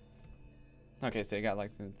 Okay, so you got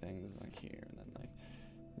like the things like here, and then like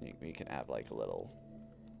we can have like a little.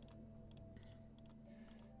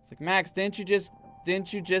 It's like, Max, didn't you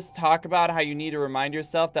just talk about how you need to remind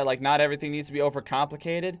yourself that like not everything needs to be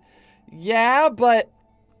overcomplicated? Yeah, but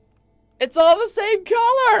it's all the same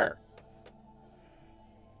color.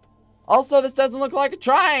 Also, this doesn't look like a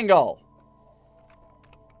triangle.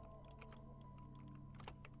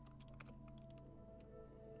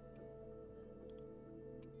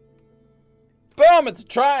 Boom, it's a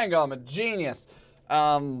triangle. I'm a genius.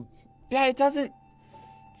 Yeah, it doesn't.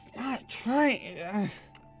 It's not trying.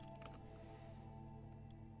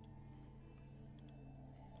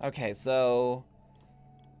 Okay, so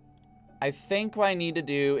I think what I need to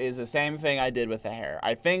do is the same thing I did with the hair.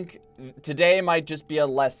 I think today might just be a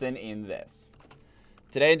lesson in this.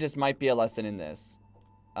 Today just might be a lesson in this.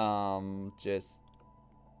 Just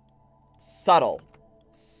subtle.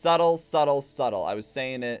 Subtle, subtle, subtle. I was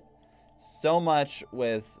saying it so much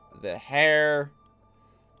with the hair.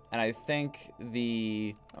 And I think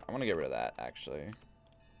I want to get rid of that, actually.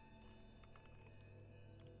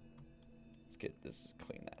 Let's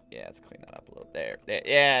clean that. Yeah, let's clean that up a little. There.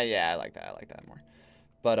 Yeah, I like that. I like that more.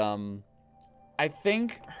 But, I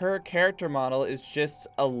think her character model is just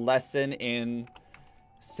a lesson in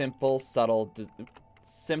simple, subtle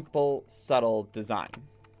design.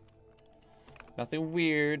 Nothing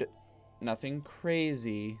weird. Nothing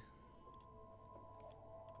crazy.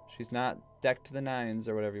 She's not decked to the nines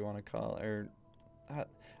or whatever you want to call it. Or, I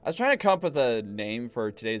was trying to come up with a name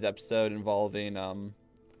for today's episode involving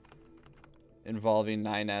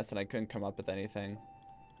 9S, and I couldn't come up with anything.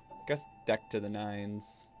 I guess decked to the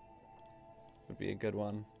nines would be a good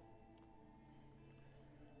one.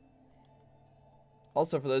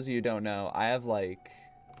 Also, for those of you who don't know, I have like,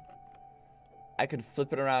 I could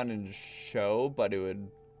flip it around and show, but it would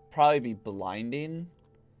probably be blinding.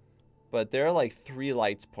 But there are like 3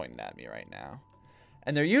 lights pointing at me right now.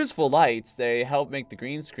 And they're useful lights. They help make the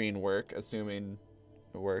green screen work, assuming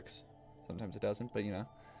it works. Sometimes it doesn't, but you know,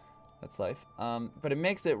 that's life. But it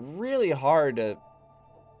makes it really hard to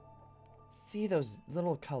see those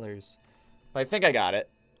little colors. But I think I got it.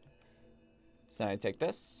 So then I take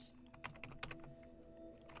this.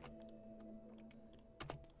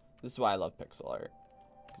 This is why I love pixel art.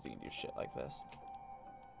 Because you can do shit like this.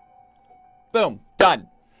 Boom. Done.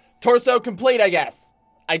 Torso complete, I guess.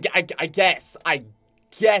 I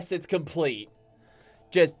guess it's complete.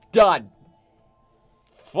 Just done.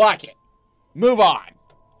 Fuck it. Move on.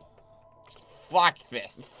 Fuck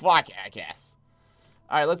this. Fuck it, I guess.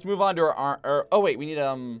 Alright, let's move on to our arm. Oh, wait. We need,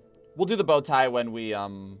 we'll do the bow tie when we,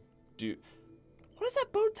 do... What does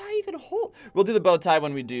that bow tie even hold? We'll do the bow tie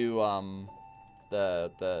when we do,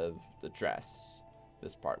 the dress.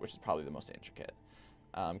 This part, which is probably the most intricate.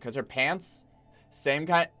 Because her pants, same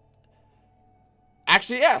kind...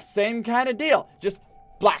 Actually, yeah, same kind of deal. Just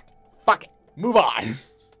black. Fuck it. Move on.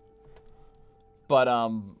 But,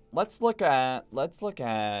 let's look at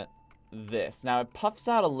this. Now, it puffs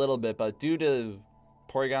out a little bit, but due to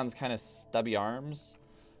Porygon's kind of stubby arms,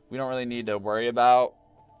 we don't really need to worry about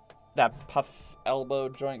that puff elbow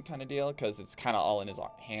joint kind of deal, because it's kind of all in his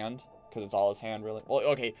hand. Because it's all his hand, really. Well,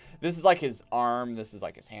 okay, this is like his arm, this is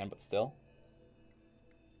like his hand, but still.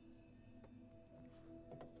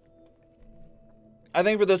 I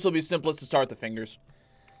think for this will be simplest to start with the fingers.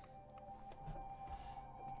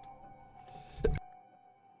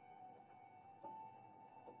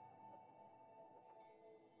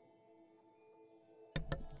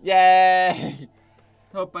 Yay!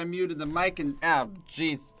 Hope I muted the mic and... Oh,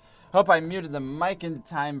 jeez. Hope I muted the mic in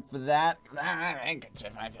time for that.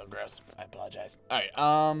 Handkerchief, I feel gross. I apologize. Alright,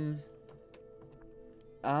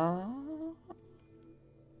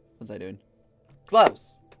 what's I doing?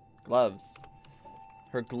 Gloves. Gloves.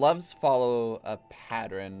 Her gloves follow a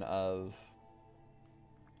pattern of...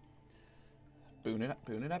 Boot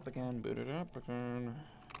it up again, boot it up again.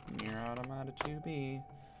 NieR Automata 2B.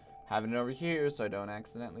 Having it over here so I don't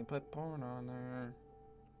accidentally put porn on there.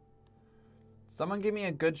 Someone give me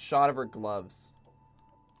a good shot of her gloves.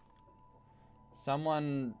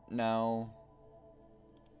 Someone, no.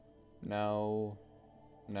 No.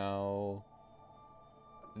 No.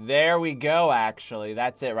 There we go, actually.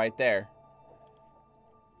 That's it right there.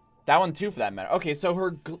 That one too, for that matter. Okay, so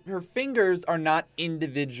her fingers are not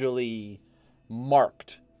individually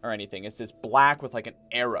marked or anything. It's just black with like an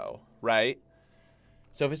arrow, right?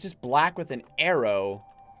 So if it's just black with an arrow,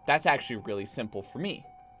 that's actually really simple for me.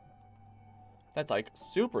 That's like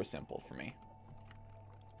super simple for me.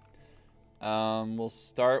 We'll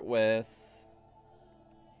start with...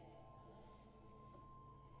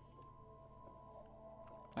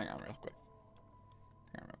 Hang on real quick.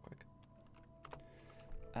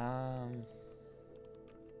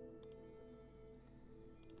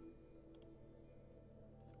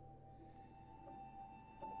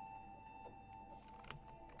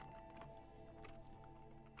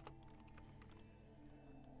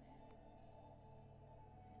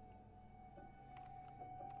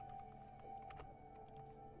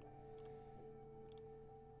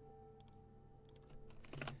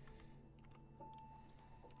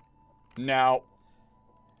 No.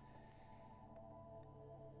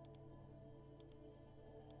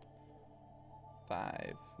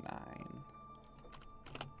 Five, 9.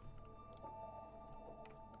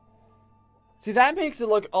 See, that makes it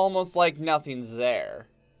look almost like nothing's there.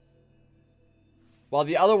 While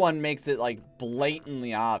the other one makes it, like,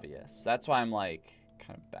 blatantly obvious. That's why I'm, like,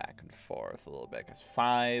 kind of back and forth a little bit. Because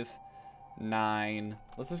 5, 9.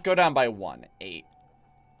 Let's just go down by 1. 8.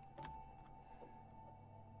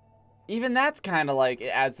 Even that's kind of like, it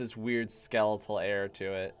adds this weird skeletal air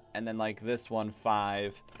to it. And then, like, this one,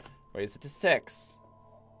 5. Raise it to 6.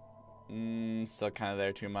 Still kind of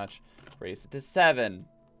there too much. Raise it to 7.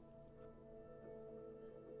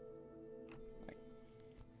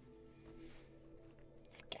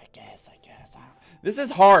 I guess. This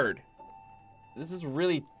is hard. This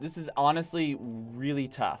is honestly really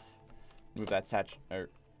tough. Move that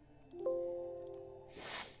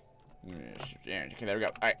Okay, there we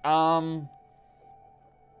go. Alright,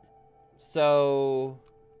 so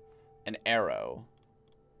an arrow.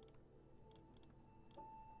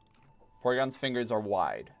 Porygon's fingers are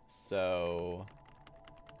wide, so...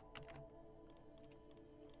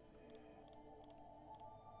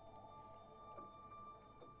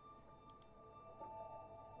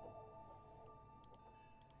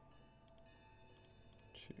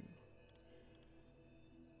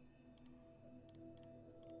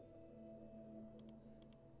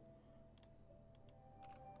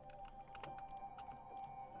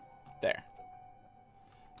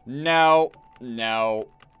 No. No.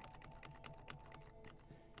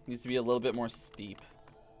 Needs to be a little bit more steep.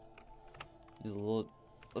 Needs a little...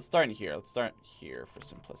 Let's start in here. Let's start here for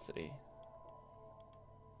simplicity.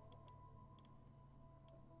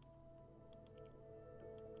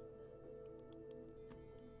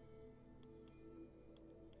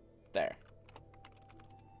 There.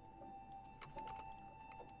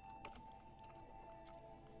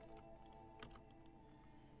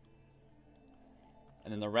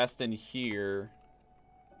 And then the rest in here,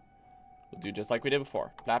 we'll do just like we did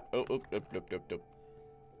before. Flap. Oh, oh, oh, oh, oh, oh.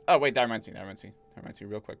 Oh, wait, that reminds me. That reminds me. That reminds me.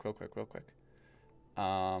 Real quick, real quick, real quick.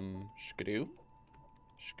 Shkadoo.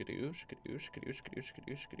 Shkadoo, shkadoo, shkadoo, shkadoo, shkadoo,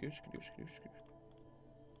 shkadoo, shkadoo, shkadoo, shkadoo.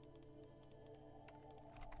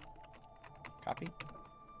 Copy.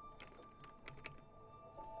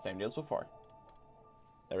 Same deal as before.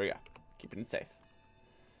 There we go. Keeping it safe.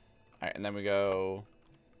 Alright, and then we go...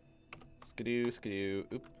 Skidoo, skidoo,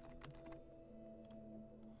 oop.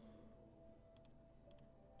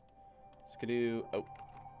 Skidoo, oh.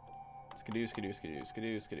 Skidoo, skidoo, skidoo,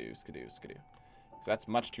 skidoo, skidoo, skidoo, skidoo. So that's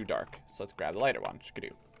much too dark. So let's grab the lighter one,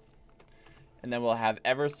 skidoo. And then we'll have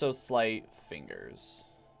ever so slight fingers.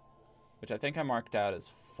 Which I think I marked out as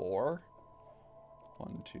 4.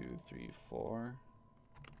 1, 2, 3, 4.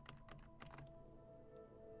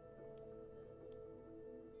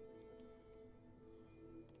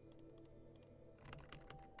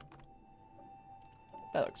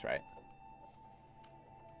 That looks right.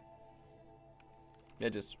 Yeah,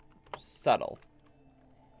 just subtle.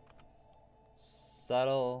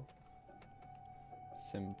 Subtle.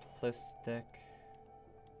 Simplistic.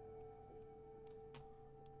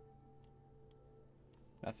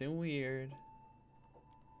 Nothing weird.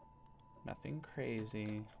 Nothing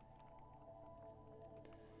crazy.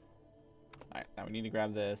 Alright, now we need to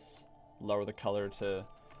grab this. Lower the color to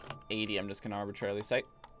 80. I'm just going to arbitrarily say.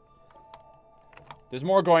 There's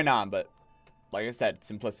more going on, but like I said,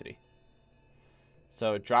 simplicity.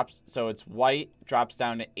 So it drops, so it's white, drops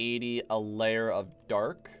down to 80, a layer of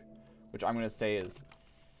dark, which I'm going to say is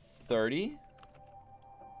 30.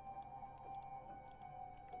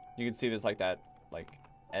 You can see there's like that like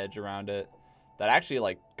edge around it that actually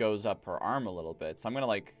like goes up her arm a little bit. So I'm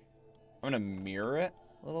going to mirror it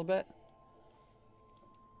a little bit.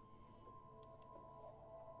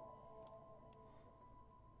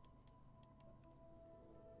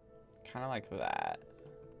 Kind of like that.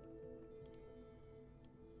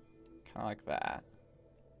 Kind of like that.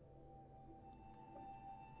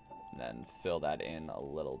 And then fill that in a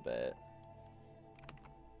little bit.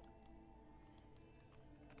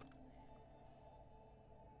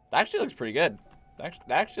 That actually looks pretty good. That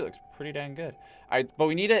actually looks pretty dang good. Alright, but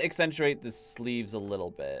we need to accentuate the sleeves a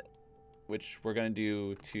little bit. Which we're going to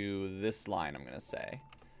do to this line, I'm going to say.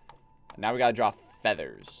 Now we got to draw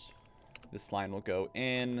feathers. This line will go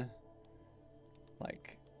in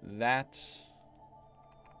like that.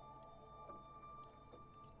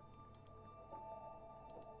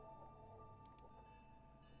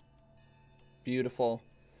 Beautiful.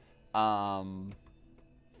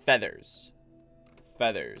 Feathers.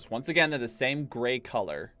 Feathers. Once again, they're the same gray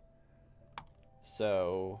color.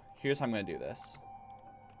 So here's how I'm going to do this.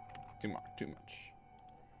 Too much.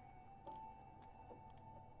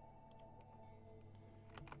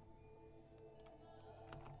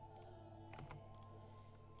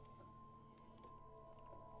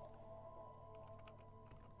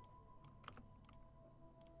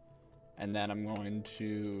 And then I'm going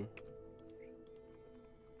to...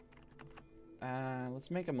 let's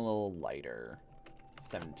make them a little lighter.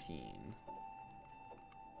 17.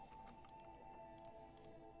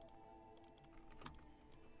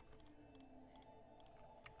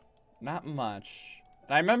 Not much.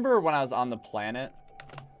 And I remember when I was on the planet,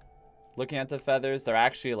 looking at the feathers, they're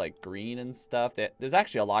actually like green and stuff. There's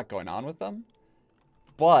actually a lot going on with them.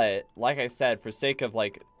 But, like I said, for sake of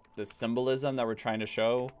like the symbolism that we're trying to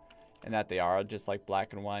show, and that they are just like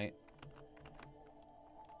black and white.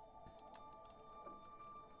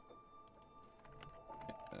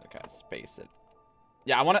 Kind of space it.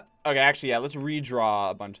 Yeah, I want to... Okay, actually, yeah, let's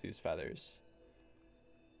redraw a bunch of these feathers.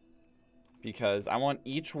 Because I want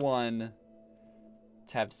each one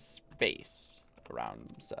to have space around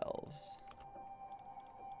themselves.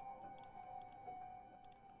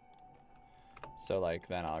 So, like,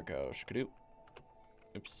 then I'll go shkadoop.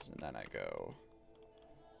 Oops, and then I go...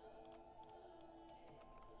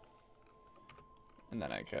 And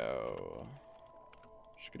then I go...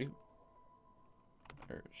 Shkadoop.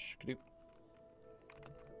 Or shkadoop.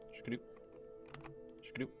 Shkadoop.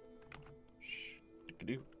 Shkadoop.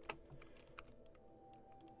 Shkadoop.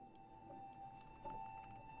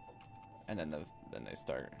 And then then they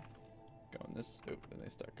start going this. Oop, then they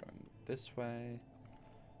start going this way.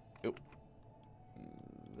 Oop.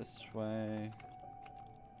 This way.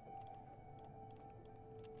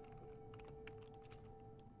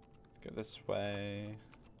 Let's go this way.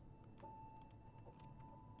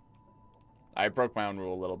 I broke my own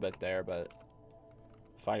rule a little bit there, but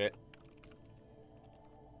fuck it.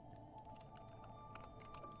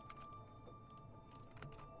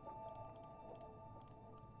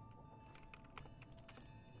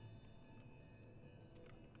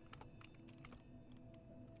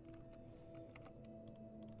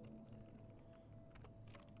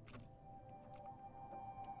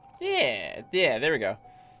 Yeah, there we go.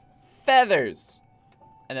 Feathers.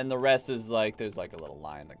 And then the rest is like, there's like a little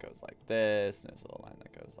line that goes like this, and there's a little line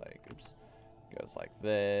that goes like, oops, goes like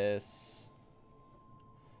this.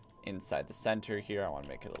 Inside the center here, I want to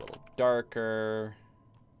make it a little darker.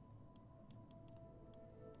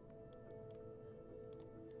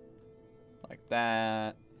 Like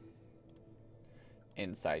that.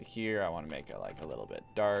 Inside here, I want to make it like a little bit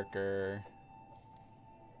darker.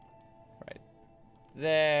 Right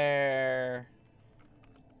there.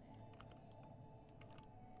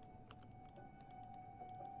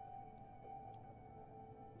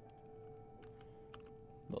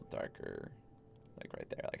 A little darker, like right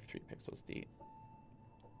there, like 3 pixels deep.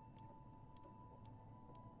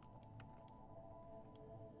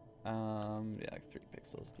 Yeah, like 3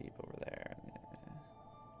 pixels deep over there. Yeah.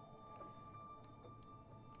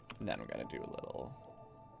 And then we're gonna do a little.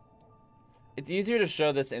 It's easier to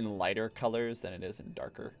show this in lighter colors than it is in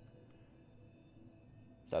darker.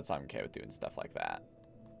 So that's why I'm okay with doing stuff like that.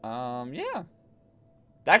 Yeah.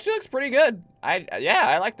 That actually looks pretty good. Yeah,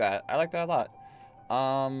 I like that. I like that a lot.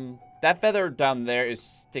 That feather down there is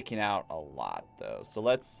sticking out a lot, though. So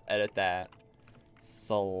let's edit that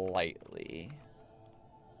slightly.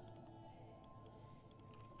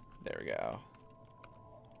 There we go.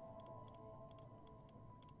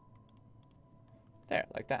 There,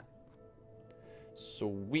 like that.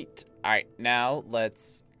 Sweet. All right, now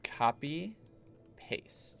let's copy,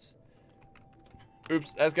 paste.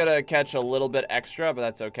 Oops, that's gonna catch a little bit extra, but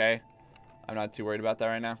that's okay. I'm not too worried about that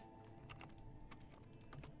right now.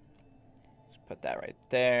 Let's put that right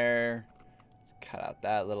there. Let's cut out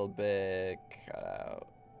that little bit. Cut out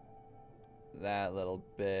that little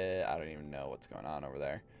bit. I don't even know what's going on over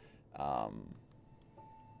there. There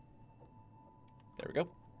we go. All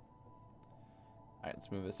right,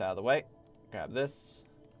 let's move this out of the way. Grab this.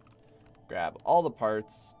 Grab all the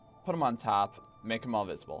parts. Put them on top. Make them all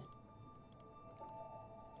visible.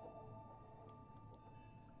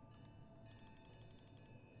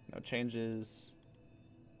 No changes.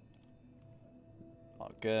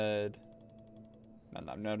 All good. None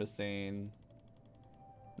that I'm noticing.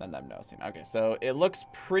 None that I'm noticing. Okay, so it looks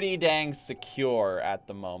pretty dang secure at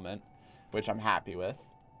the moment, which I'm happy with.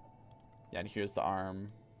 Yeah, and here's the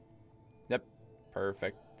arm. Yep.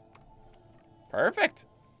 Perfect. Perfect.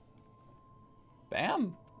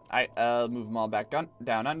 Bam. All right, move them all back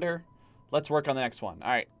down under. Let's work on the next one. All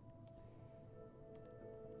right.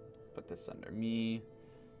 Put this under me.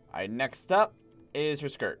 All right, next up is her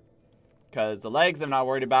skirt. Because the legs I'm not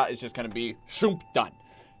worried about. It's just going to be shoomp, done.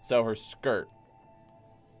 So her skirt.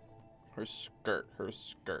 Her skirt. Her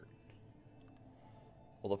skirt.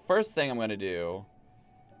 Well, the first thing I'm going to do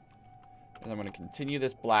is I'm going to continue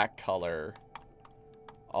this black color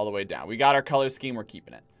all the way down. We got our color scheme. We're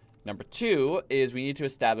keeping it. Number 2 is we need to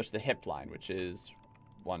establish the hip line, which is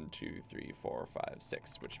 1, 2, 3, 4, 5,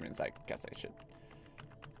 6, which means I guess I should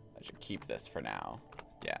keep this for now.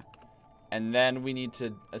 Yeah. And then we need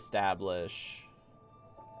to establish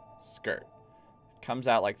skirt. Comes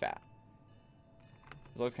out like that. I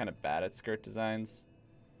was always kind of bad at skirt designs.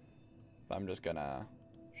 But I'm just gonna.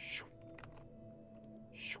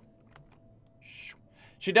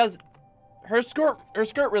 She does. Her skirt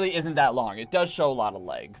really isn't that long. It does show a lot of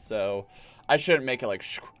legs, so I shouldn't make it like.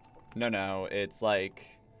 No, it's like.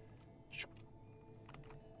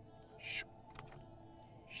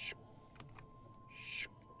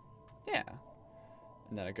 Yeah.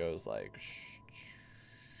 And then it goes like.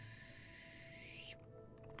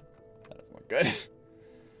 That doesn't look good.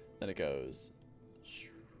 Then it goes.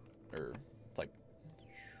 Or it's like.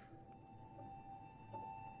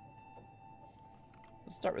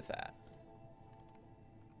 Let's start with that.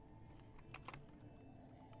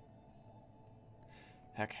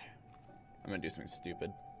 Okay. I'm gonna do something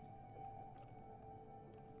stupid.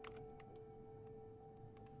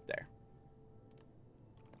 There.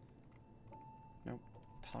 Nope.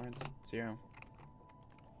 Tolerance 0.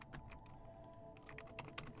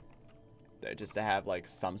 There, just to have like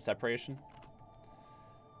some separation.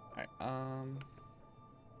 Alright,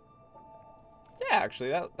 actually,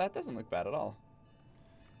 that doesn't look bad at all.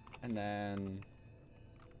 And then...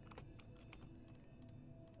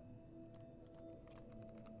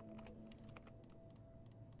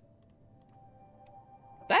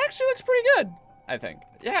 that actually looks pretty good, I think.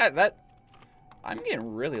 Yeah, that... I'm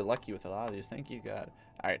getting really lucky with a lot of these. Thank you, God.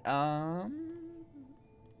 Alright,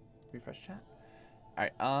 refresh chat.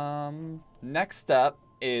 Alright, next up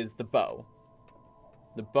is the bow.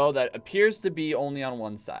 The bow that appears to be only on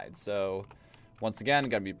one side. So, once again,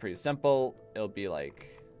 gonna be pretty simple. It'll be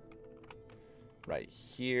like right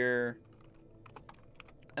here.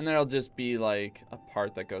 And then it'll just be like a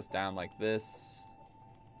part that goes down like this.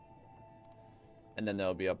 And then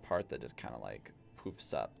there'll be a part that just kind of like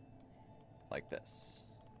poofs up like this.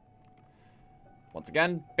 Once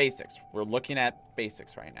again, basics. We're looking at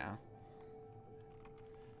basics right now.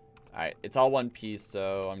 Alright, it's all one piece,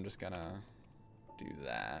 so I'm just gonna do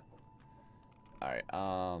that. Alright,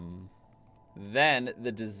 then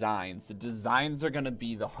the designs. The designs are gonna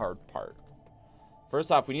be the hard part.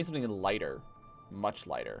 First off, we need something lighter. Much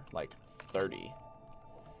lighter. Like 30.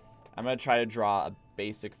 I'm gonna try to draw a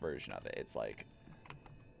basic version of it. It's like...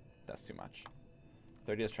 that's too much.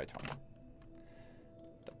 30, let's try 20.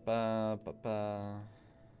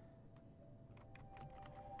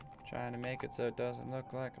 Trying to make it so it doesn't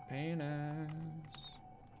look like a penis.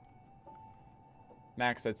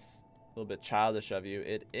 Max, that's a little bit childish of you.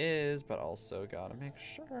 It is, but also gotta make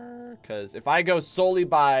sure. Because if I go solely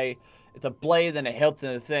by, it's a blade and a hilt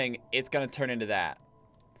and a thing, it's gonna turn into that.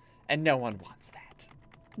 And no one wants that.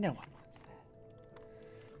 No one wants that.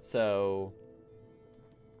 So...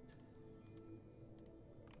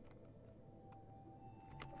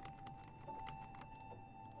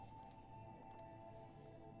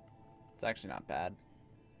 it's actually not bad.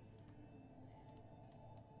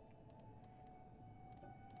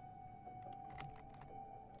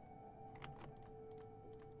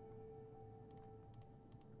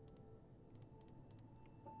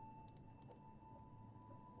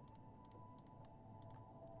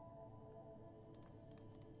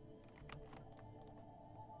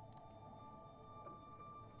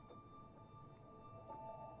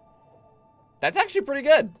 That's actually pretty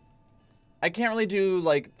good. I can't really do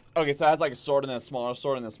like... okay, so it has like a sword and then a smaller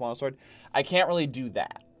sword and then a smaller sword. I can't really do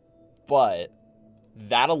that. But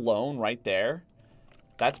that alone right there,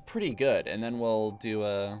 that's pretty good. And then we'll do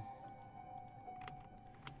a...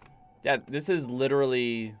 yeah, this is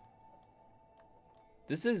literally...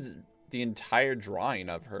 this is the entire drawing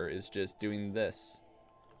of her is just doing this.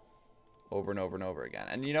 Over and over and over again.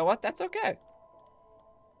 And you know what? That's okay.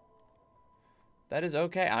 That is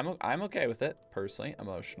okay. I'm okay with it, personally,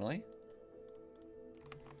 emotionally.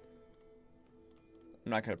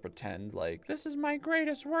 I'm not gonna pretend like this is my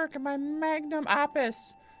greatest work and my magnum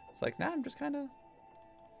opus. It's like, nah, I'm just kind of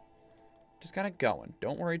going.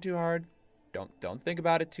 Don't worry too hard. Don't think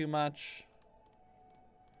about it too much.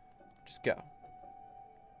 Just go.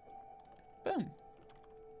 Boom.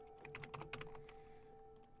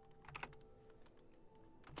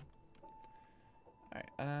 All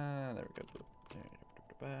right. There we go.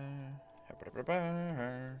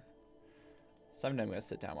 Someday I'm gonna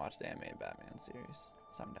sit down and watch the animated Batman series.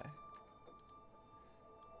 Someday.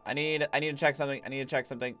 I need to check something. I need to check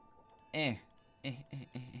something.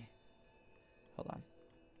 Hold on.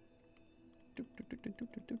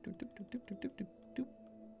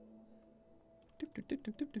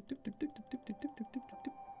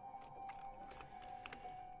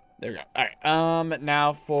 There we go. All right.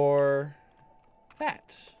 Now for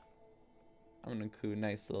that. I'm gonna include a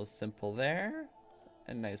nice little simple there.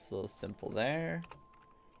 A nice little simple there.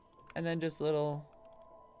 And then just little...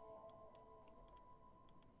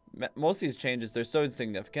 most of these changes, they're so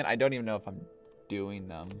insignificant, I don't even know if I'm doing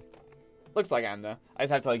them. Looks like I am, though. I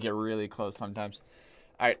just have to, like, get really close sometimes.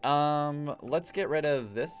 Alright, let's get rid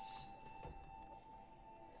of this.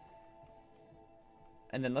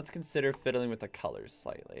 And then let's consider fiddling with the colors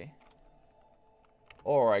slightly.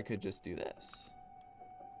 Or I could just do this.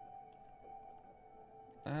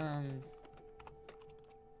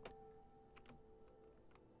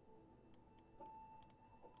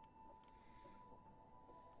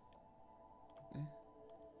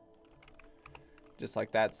 Just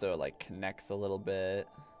like that, so it like connects a little bit.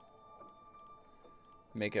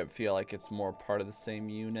 Make it feel like it's more part of the same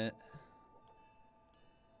unit.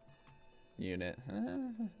 Alright,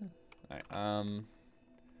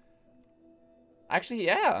 actually,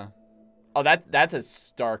 yeah. Oh, that's a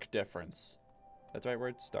stark difference. That's the right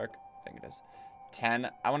word? Stark? I think it is. 10.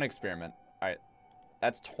 I want to experiment. Alright.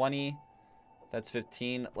 That's 20. That's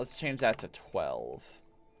 15. Let's change that to 12.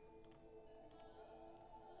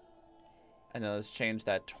 And then let's change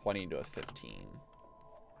that 20 to a 15.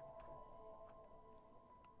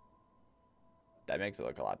 That makes it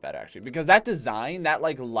look a lot better, actually. Because that design, that,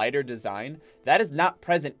 like, lighter design, that is not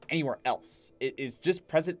present anywhere else. It's just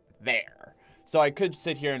present there. So I could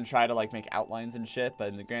sit here and try to, like, make outlines and shit, but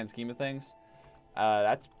in the grand scheme of things,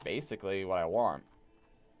 that's basically what I want.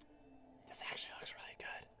 This actually looks really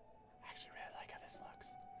good. I actually really like how this looks.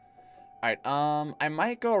 Alright, I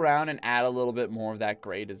might go around and add a little bit more of that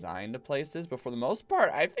gray design to places, but for the most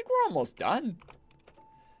part, I think we're almost done.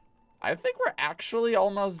 I think we're actually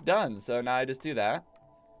almost done, so now I just do that.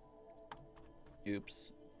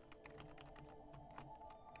 Oops.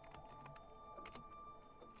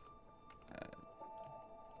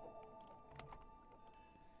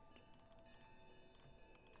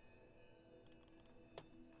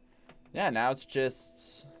 Yeah, now it's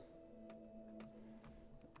just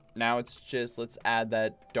let's add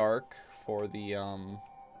that dark for the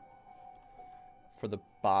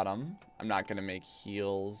bottom. I'm not gonna make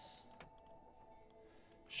heels.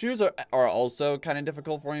 Shoes are also kind of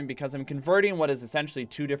difficult for me because I'm converting what is essentially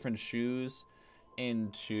two different shoes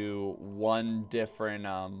into one different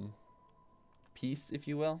piece, if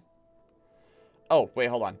you will. Oh, wait,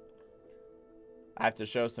 hold on. I have to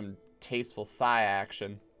show some tasteful thigh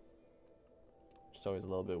action. It's always a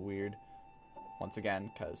little bit weird. Once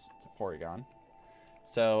again, because it's a Porygon.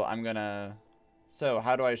 So I'm gonna... So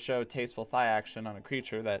how do I show tasteful thigh action on a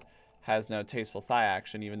creature that has no tasteful thigh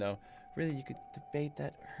action, even though really you could debate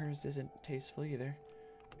that hers isn't tasteful either.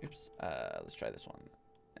 Oops. Let's try this one.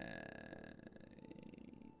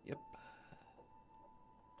 Yep.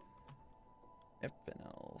 Yep, and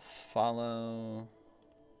I'll follow.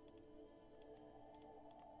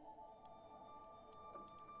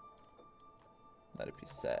 Let it be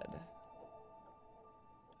said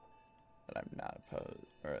that I'm not opposed,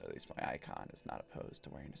 or at least my icon is not opposed to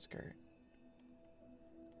wearing a skirt.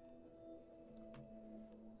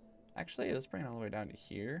 Actually, let's bring it all the way down to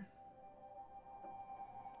here.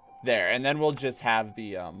 There, and then we'll just have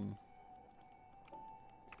the,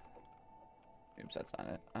 oops, that's not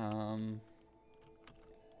it.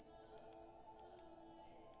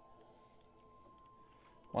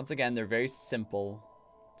 Once again, they're very simple.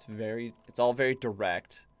 It's all very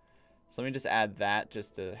direct. So let me just add that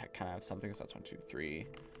just to kind of have something. So that's 1, 2, 3.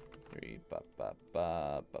 3, ba, ba,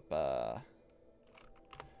 ba, ba, ba.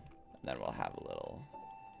 And then we'll have a little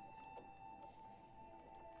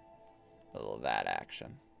of that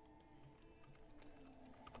action.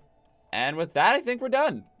 And with that, I think we're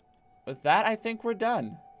done. With that, I think we're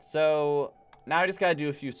done. So now I just gotta do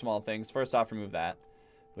a few small things. First off, remove that,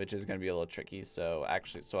 which is gonna be a little tricky. So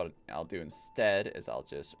actually, so what I'll do instead is I'll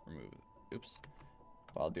just remove, oops.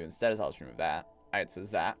 What I'll do instead is I'll just remove that. Alright, so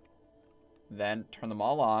there's that. Then turn them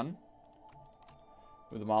all on.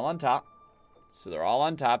 Move them all on top. So they're all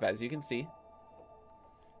on top, as you can see.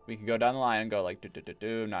 We can go down the line and go like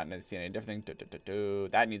do-do-do-do, not seeing any different thing. Do-do-do-do.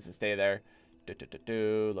 That needs to stay there.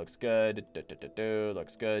 Do-do-do-do, looks good. Do-do-do-do,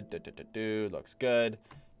 looks good. Do-do-do-do, looks good.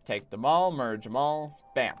 Take them all, merge them all.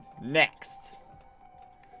 Bam. Next,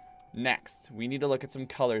 we need to look at some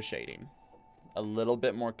color shading. A little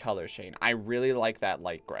bit more color shading. I really like that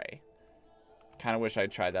light gray. Kind of wish I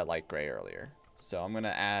tried that light gray earlier. So I'm going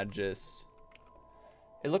to add just...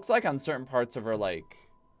 It looks like on certain parts of her, like,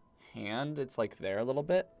 hand, it's like there a little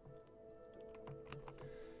bit.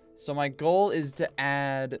 So my goal is to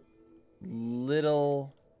add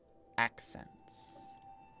little accents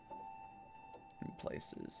in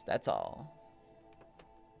places. That's all.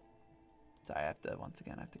 So I have to, once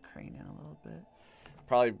again, I have to crane in a little bit.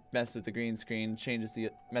 Probably messes with the green screen,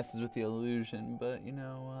 messes with the illusion, but you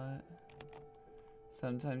know what?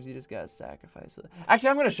 Sometimes you just gotta sacrifice it. Actually,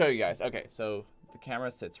 I'm gonna show you guys. Okay, so the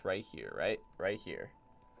camera sits right here, right? Right here.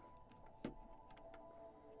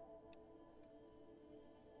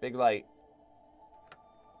 Big light.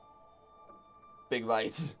 Big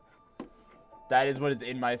light. That is what is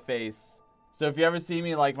in my face. So if you ever see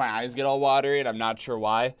me, like, my eyes get all watery and I'm not sure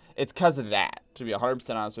why, it's because of that. To be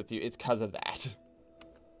 100% honest with you, it's because of that.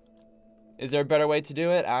 Is there a better way to do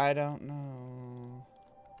it? I don't know.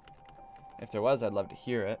 If there was, I'd love to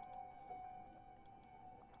hear it.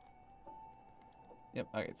 Yep,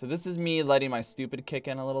 okay, so this is me letting my stupid kick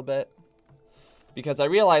in a little bit. Because I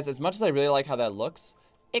realize, as much as I really like how that looks,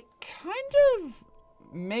 it kind of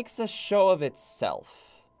makes a show of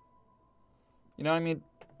itself. You know what I mean?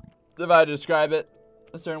 If I had to describe it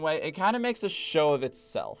a certain way, it kind of makes a show of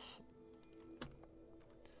itself.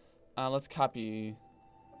 Let's copy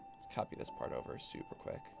this part over super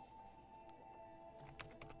quick.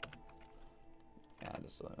 Yeah,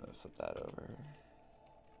 just flip that over.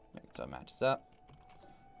 Make it so it matches up.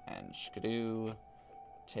 And shkadoo.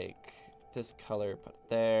 Take this color, put it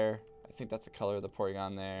there. I think that's the color of the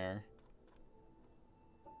Porygon there.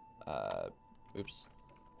 Oops.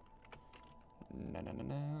 No.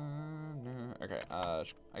 Okay, I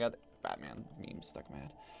got the Batman meme stuck in my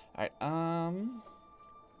head. Alright,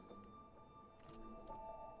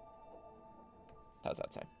 how's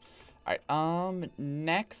that say? Alright,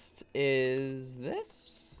 next is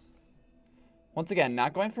this. Once again,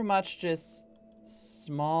 not going for much, just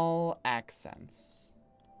small accents.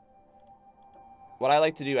 What I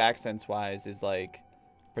like to do accents-wise is, like,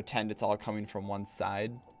 pretend it's all coming from one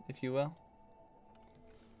side, if you will.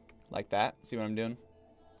 Like that. See what I'm doing?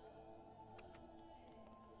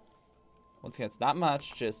 Once again, it's not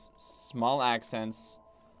much, just small accents,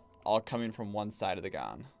 all coming from one side of the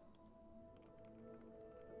gon.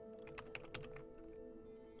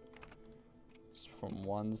 Just from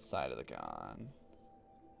one side of the gon.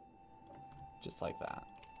 Just like that.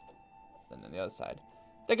 And then the other side.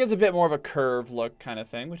 That gives a bit more of a curved look kind of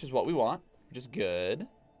thing, which is what we want, which is good.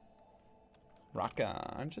 Rock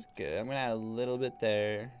on, just good. I'm gonna add a little bit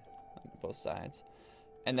there on both sides.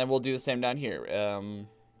 And then we'll do the same down here.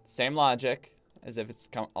 Same logic, as if it's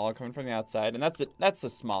all coming from the outside. And that's a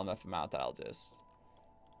small enough amount that I'll just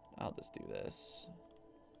do this.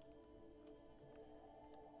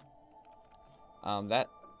 That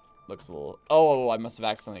looks a little... Oh, I must have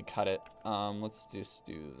accidentally cut it. Let's just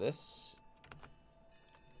do this.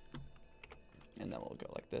 And then we'll go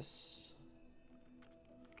like this.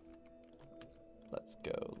 Let's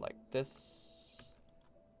go like this.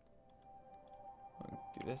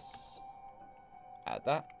 Do this. Add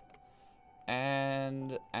that.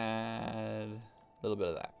 And add a little bit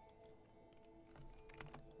of that.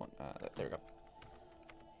 There we go.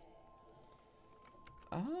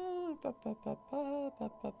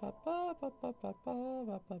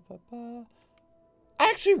 I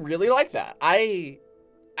actually really like that. I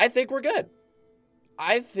think we're good.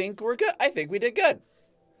 I think we're good. I think we did good.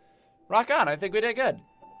 Rock on. I think we did good.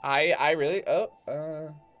 I really...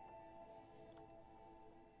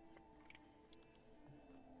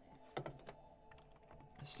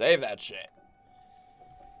 Save that shit.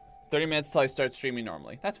 30 minutes till I start streaming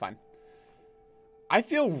normally. That's fine. I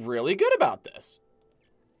feel really good about this.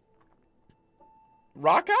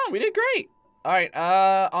 Rock on. We did great. All right.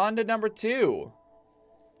 On to number 2.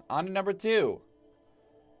 On to number 2.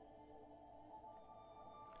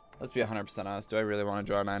 Let's be 100% honest. Do I really want to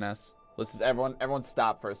draw a 9S? Let's just everyone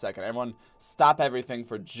stop for a second. Everyone stop everything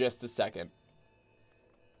for just a second.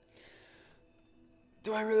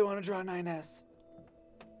 Do I really want to draw a 9S?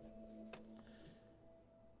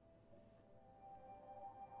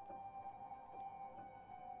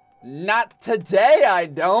 Not today, I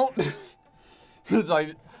don't. It's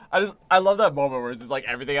like I love that moment where it's just like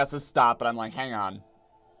everything has to stop, but I'm like, hang on.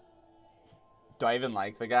 Do I even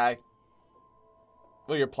like the guy?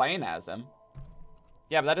 Well, you're playing as him.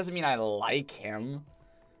 Yeah, but that doesn't mean I like him.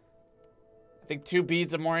 I think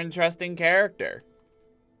 2B's a more interesting character.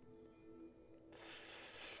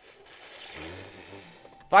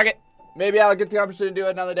 Fuck it. Maybe I'll get the opportunity to do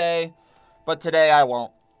it another day. But today I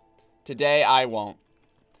won't. Today I won't.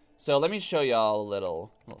 So let me show y'all a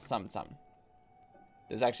little something.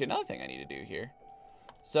 There's actually another thing I need to do here.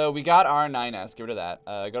 So we got our 9S. Get rid of that.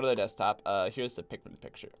 Go to the desktop. Here's the Pikmin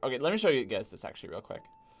picture. Okay, let me show you guys this actually real quick.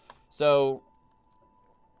 So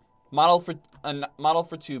model for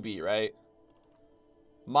 2B, right?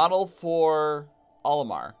 Model for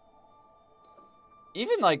Olimar.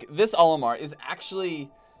 Even like this Olimar is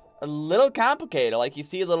actually a little complicated. Like you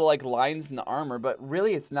see little like lines in the armor, but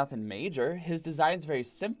really it's nothing major. His design's very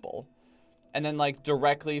simple. And then like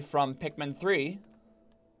directly from Pikmin 3,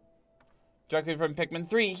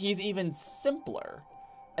 he's even simpler.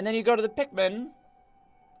 And then you go to the Pikmin,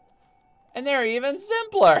 and they're even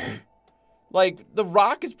simpler. Like, the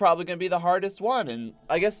rock is probably going to be the hardest one. And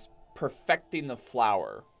I guess perfecting the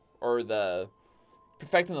flower,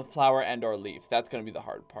 perfecting the flower and or leaf, that's going to be the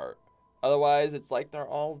hard part. Otherwise, it's like they're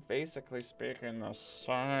all basically speaking the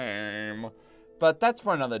same. But that's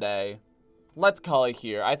for another day. Let's call it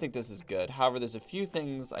here. I think this is good. However, there's a few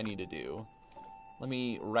things I need to do. Let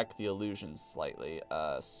me wreck the illusion slightly.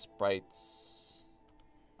 Sprites.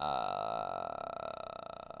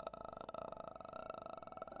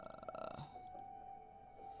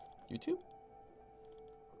 YouTube?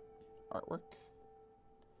 Artwork?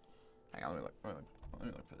 Hang on, let me look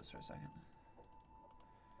for this for a second.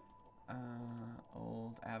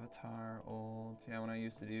 Old avatar, old. Yeah, when I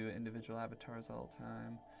used to do individual avatars all the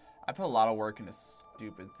time. I put a lot of work into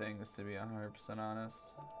stupid things, to be 100% honest.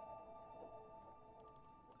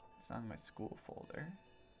 It's on my school folder.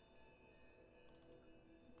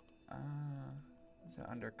 Is it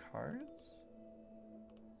under cards?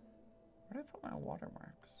 Where did I put my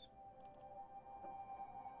watermarks?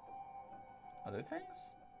 Other things?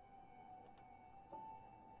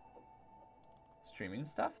 Streaming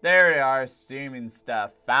stuff? There they are, streaming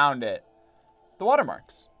stuff. Found it. The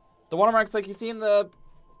watermarks. The watermarks like you see in the...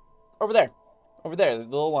 Over there. Over there, the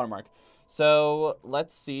little watermark. So,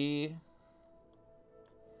 let's see.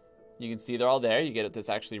 You can see they're all there. You get this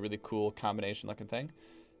actually really cool combination looking thing.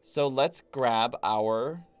 So, let's grab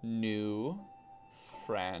our new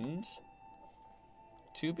friend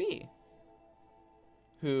 2B.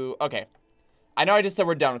 Who... Okay. I know I just said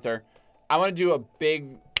we're done with her. I want to do a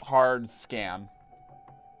big, hard scan.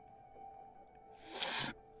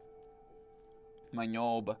 My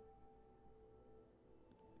knob.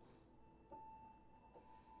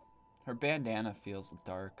 Her bandana feels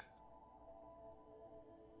dark.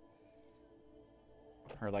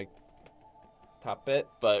 Her, like, top bit.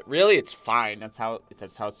 But really, it's fine. That's how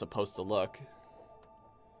it's supposed to look.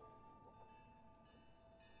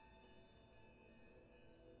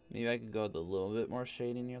 Maybe I can go with a little bit more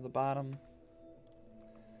shading near the bottom.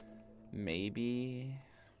 Maybe.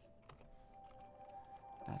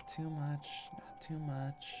 Not too much. Not too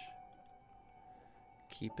much.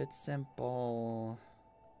 Keep it simple.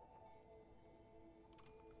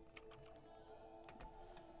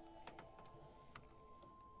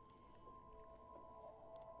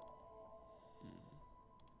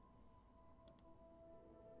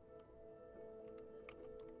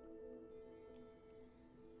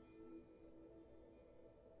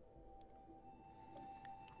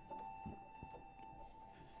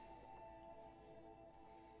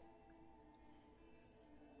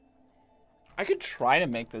 I could try to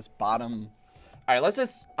make this bottom. All right, let's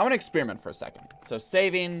just. I want to experiment for a second. So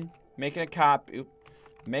saving, making a copy,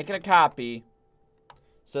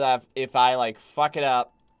 so that if I like fuck it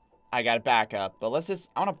up, I got it back up. But let's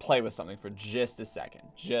just. I want to play with something for just a second.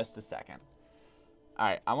 Just a second. All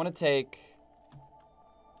right, I want to take.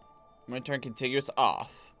 I'm going to turn contiguous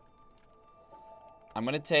off. I'm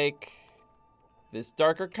going to take this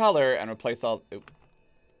darker color and replace all.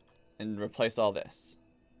 And replace all this.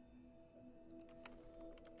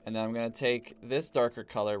 And then I'm going to take this darker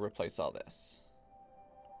color, replace all this.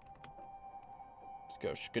 Let's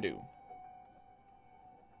go shkadoo.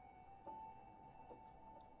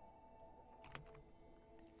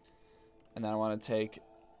 And then I want to take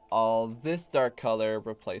all this dark color,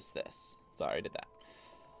 replace this. Sorry, I did that.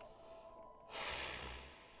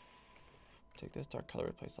 Take this dark color,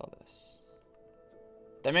 replace all this.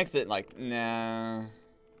 That makes it like, nah.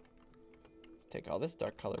 Take all this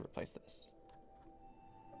dark color, replace this.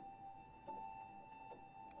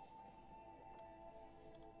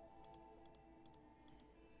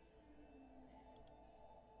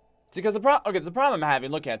 Because the problem I'm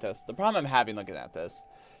having looking at this,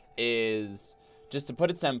 is, just to put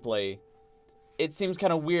it simply, it seems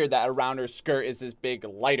kind of weird that around her skirt is this big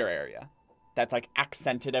lighter area that's like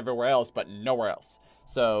accented everywhere else, but nowhere else.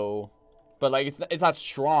 So, but like it's not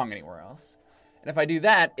strong anywhere else. And if I do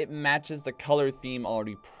that, it matches the color theme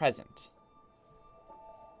already present.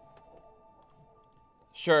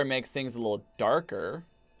 Sure, it makes things a little darker,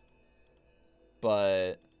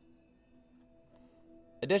 but.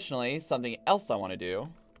 Additionally, something else I want to do.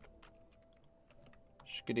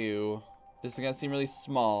 Shkadoo. This is going to seem really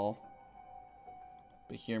small.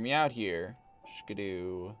 But hear me out here.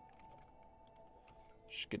 Shkadoo.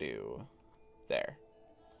 Shkadoo. There.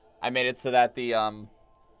 I made it so that the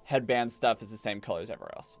headband stuff is the same color as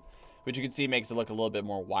everywhere else. Which you can see makes it look a little bit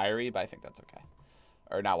more wiry, but I think that's okay.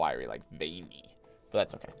 Or not wiry, like veiny. But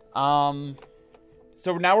that's okay.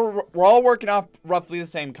 So now we're all working off roughly the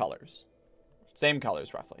same colors. Same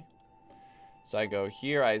colors, roughly. So I go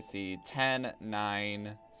here, I see 10,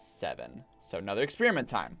 9, 7. So another experiment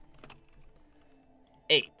time.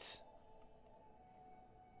 8.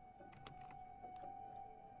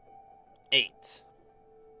 8.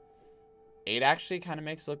 8 actually kind of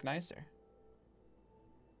makes it look nicer.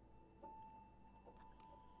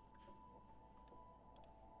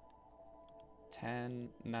 10,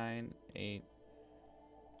 9, 8.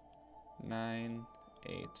 9,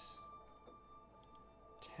 8.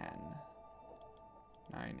 10.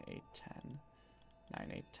 9, 8, 10.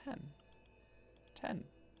 9, 8, 10. 10.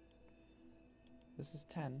 This is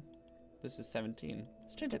 10. This is 17.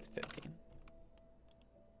 Let's change it to 15.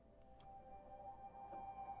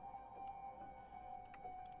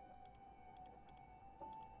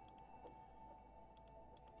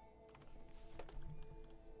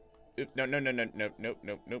 No, no, no, no, no, no,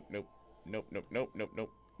 no, no, no, nope, nope, nope, nope, nope,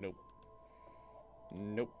 nope,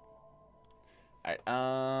 nope.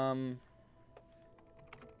 Alright,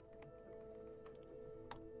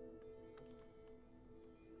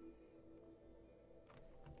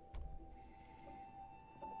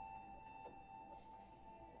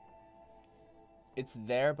 It's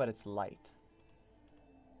there, but it's light.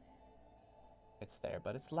 It's there,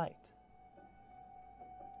 but it's light.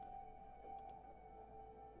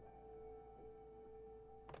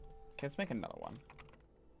 Okay, let's make another one.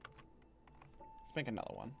 Let's make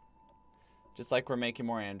another one. Just like we're making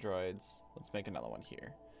more androids, let's make another one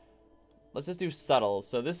here. Let's just do subtle.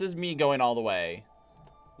 So this is me going all the way.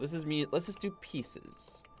 This is me. Let's just do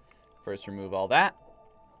pieces. First, remove all that.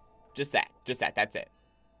 Just that. Just that. That's it.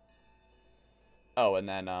 Oh, and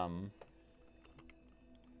then,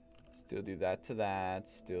 still do that to that.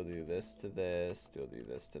 Still do this to this. Still do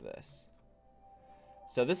this to this.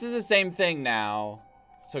 So this is the same thing now.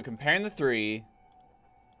 So comparing the three,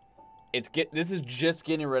 this is just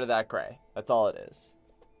getting rid of that gray. That's all it is.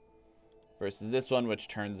 Versus this one, which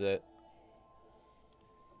turns it.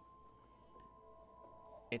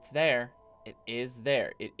 It's there. It is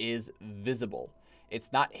there. It is visible.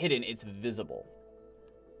 It's not hidden. It's visible.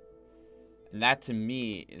 And that, to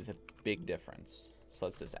me, is a big difference. So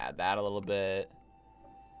let's just add that a little bit.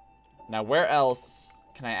 Now, where else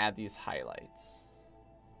can I add these highlights?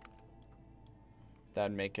 That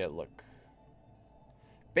would make it look...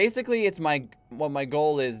 Basically, it's what my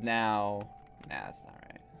goal is now... Nah, that's not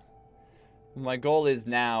right. What my goal is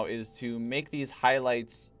now is to make these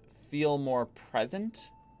highlights feel more present.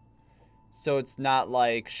 So it's not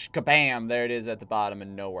like, kabam, there it is at the bottom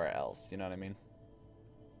and nowhere else. You know what I mean?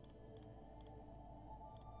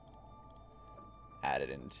 Add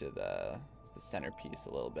it into the centerpiece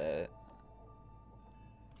a little bit.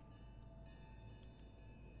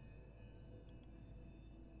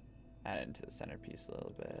 Add it into the centerpiece a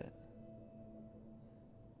little bit.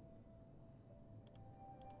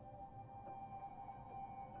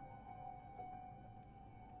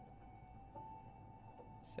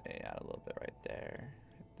 Say, add a little bit right there,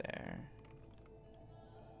 right there.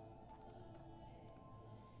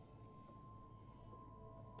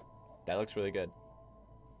 That looks really good.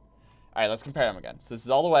 All right, let's compare them again. So this is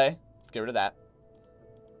all the way. Let's get rid of that.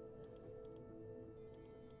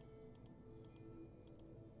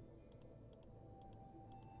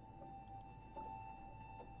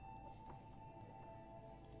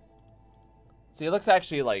 See, it looks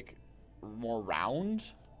actually like more round.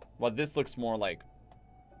 Well, this looks more like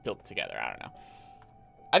built together. I don't know.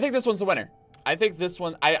 I think this one's the winner. I think this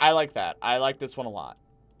one, I like that. I like this one a lot.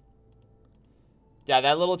 Yeah,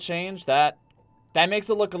 that little change, that makes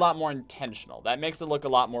it look a lot more intentional. That makes it look a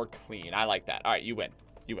lot more clean. I like that. All right, you win.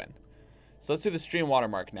 You win. So let's do the stream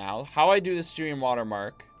watermark now. How I do the stream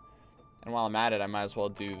watermark, and while I'm at it, I might as well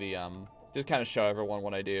do the, just kind of show everyone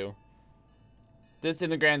what I do. This, in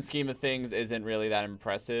the grand scheme of things, isn't really that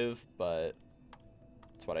impressive, but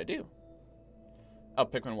it's what I do. Oh,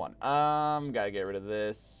 Pikmin 1. Gotta get rid of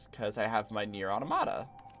this, because I have my NieR Automata.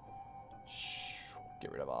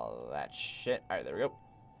 Get rid of all of that shit. All right, there we go.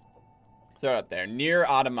 Throw it up there. NieR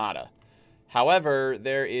Automata. However,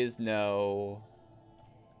 there is no...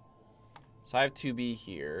 So I have 2B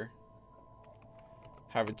here.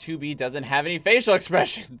 However, 2B doesn't have any facial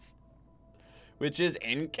expressions, which is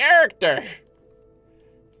in character.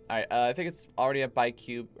 All right, I think it's already at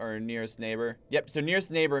ByCube or nearest neighbor. Yep, so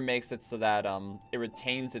nearest neighbor makes it so that it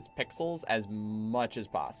retains its pixels as much as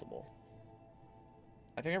possible.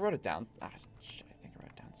 I think I wrote it down. Ah, shit, I think I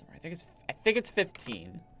wrote it down somewhere. I think it's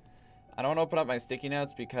 15. I don't want to open up my sticky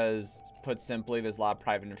notes because, put simply, there's a lot of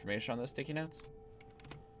private information on those sticky notes.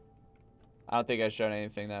 I don't think I showed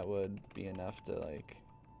anything that would be enough to, like,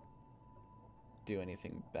 do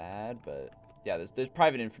anything bad, but yeah, there's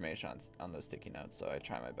private information on those sticky notes, so I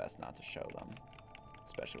try my best not to show them,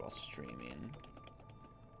 especially while streaming.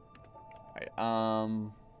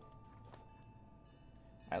 All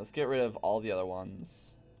right, let's get rid of all the other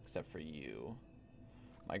ones except for you.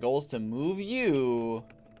 My goal is to move you,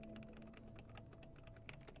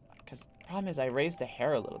 because the problem is I raised the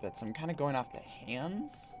hair a little bit, so I'm kind of going off the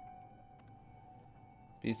hands.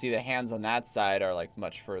 But you see the hands on that side are like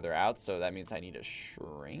much further out, so that means I need to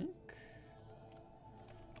shrink.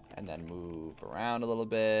 And then move around a little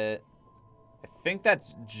bit. I think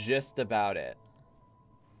that's just about it.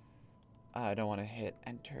 I don't want to hit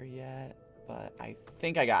enter yet, but I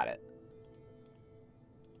think I got it.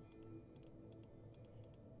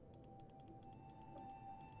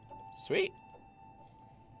 Sweet.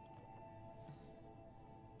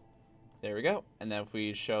 There we go. And then if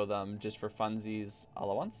we show them just for funsies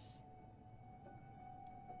all at once,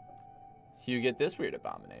 you get this weird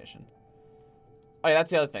abomination. Oh, yeah,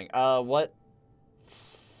 that's the other thing. What?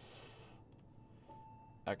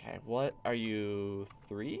 Okay, what are you?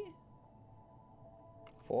 3?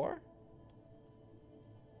 4?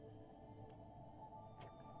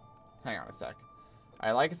 Hang on a sec.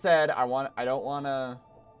 Like I said, I don't wanna.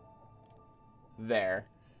 There.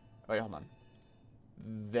 Wait, hold on.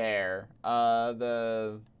 There.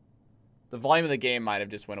 The volume of the game might have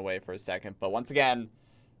just went away for a second, but once again,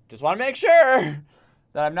 just want to make sure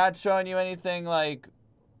that I'm not showing you anything like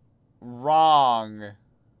wrong.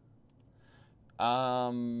 I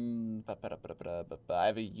have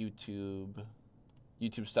a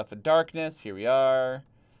YouTube stuff in darkness. Here we are.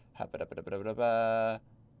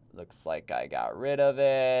 Looks like I got rid of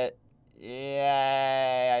it.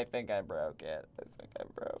 Yay! I think I broke it.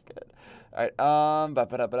 Alright, alright,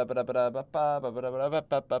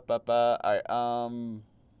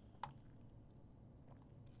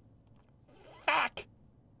 fuck! I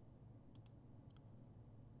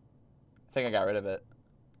think I got rid of it.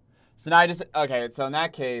 So now I just, okay, so in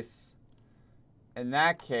that case, wait,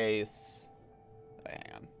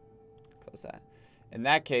 hang on, close that. In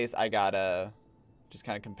that case, I gotta just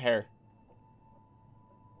kind of compare.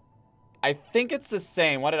 I think it's the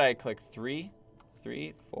same. What did I click? 3,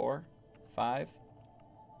 4, 5.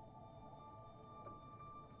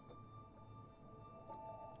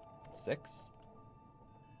 6.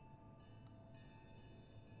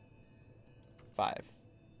 5.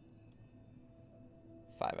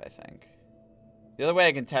 5, I think. The other way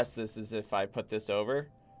I can test this is if I put this over.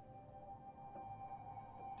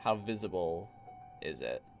 How visible is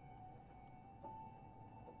it?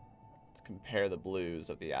 Let's compare the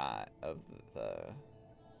blues of the eye of the.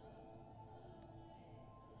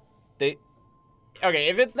 Okay,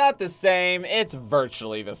 if it's not the same, it's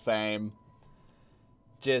virtually the same.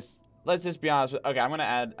 Let's just be honest with. Okay, I'm gonna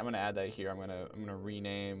add that here. I'm gonna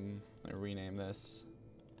rename this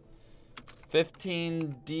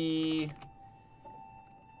 15D50.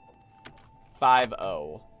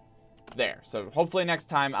 There. So hopefully next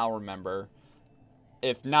time I'll remember.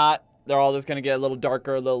 If not, they're all just gonna get a little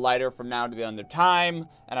darker, a little lighter from now to the end of time,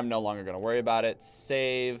 and I'm no longer gonna worry about it.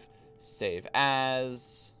 Save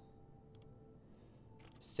as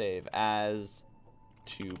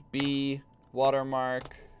 2B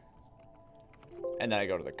watermark. And then I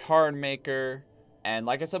go to the card maker. And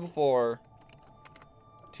like I said before,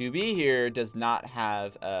 2B here does not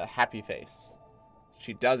have a happy face.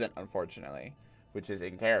 She doesn't, unfortunately, which is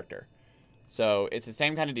in character. So it's the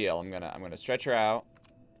same kind of deal. I'm gonna stretch her out.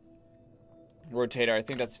 Rotate her. I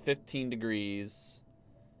think that's 15 degrees.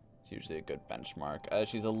 It's usually a good benchmark.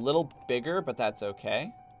 She's a little bigger, but that's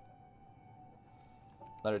okay.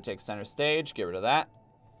 Let her take center stage. Get rid of that.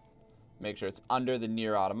 Make sure it's under the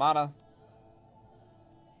NieR Automata.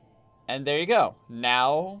 And there you go.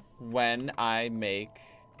 Now, when I make...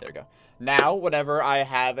 There we go. Now, whenever I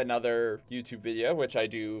have another YouTube video, which I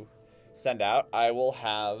do send out, I will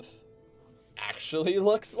have... Actually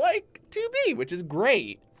looks like 2B, which is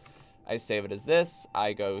great. I save it as this.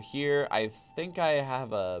 I go here. I think I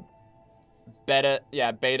have a beta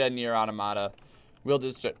NieR Automata. We'll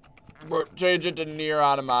just change it to NieR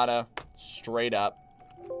Automata straight up.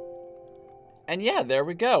 And yeah, there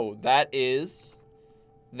we go. That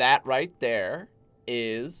right there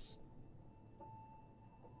is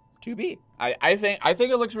 2B. I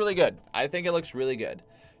think it looks really good.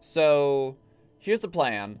 So here's the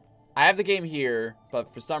plan. I have the game here,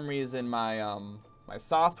 but for some reason my my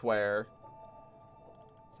software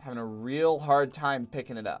is having a real hard time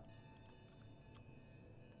picking it up.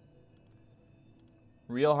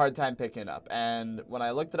 And when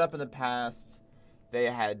I looked it up in the past, they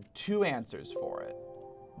had 2 answers for it.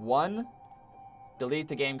 One, delete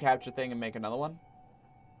the game capture thing and make another one.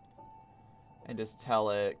 And just tell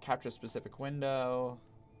it, capture a specific window,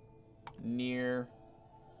 NieR,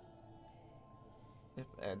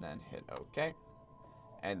 and then hit OK.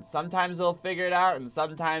 And sometimes it'll figure it out, and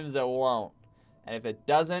sometimes it won't. And if it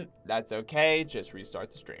doesn't, that's okay. Just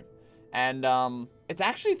restart the stream. And it's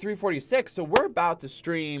actually 3:46, so we're about to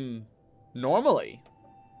stream normally.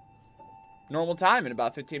 Normal time in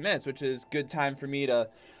about 15 minutes, which is good time for me to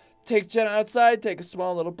take Jenna outside, take a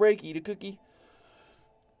small little break, eat a cookie.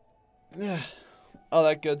 All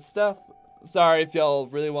that good stuff. Sorry if y'all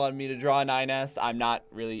really wanted me to draw a 9S. I'm not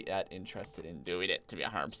really that interested in doing it, to be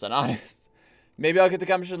 100% honest. Maybe I'll get the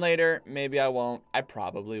gumption later. Maybe I won't. I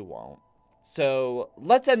probably won't. So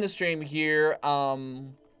let's end the stream here.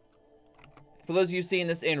 For those of you seeing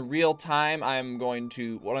this in real time, what I'm going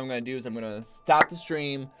to do is I'm going to stop the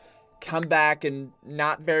stream, come back in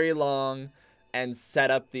not very long, and set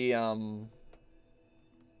up the, hold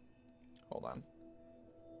on.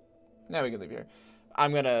 Now we can leave here.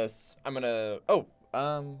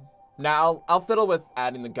 Now I'll fiddle with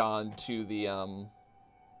adding the GON to the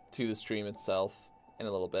stream itself in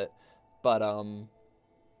a little bit. But,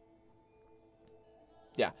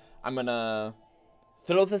 yeah, I'm gonna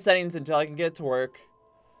fiddle with the settings until I can get it to work,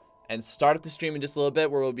 and start up the stream in just a little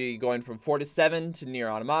bit, where we'll be going from 4 to 7 to NieR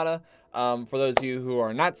Automata. For those of you who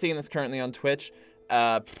are not seeing this currently on Twitch,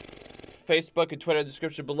 Facebook and Twitter in the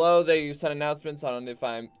description below. They send announcements on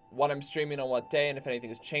what I'm streaming on what day, and if anything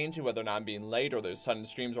is changing, whether or not I'm being late, or there's sudden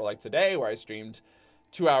streams, or like today where I streamed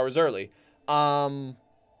 2 hours early.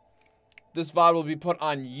 This VOD will be put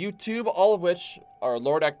on YouTube, all of which are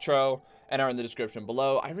LordEctro and are in the description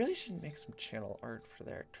below. I really should make some channel art for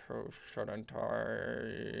there too, shouldn't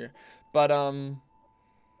I? But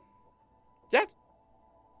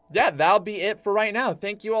yeah, that'll be it for right now.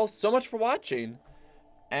 Thank you all so much for watching.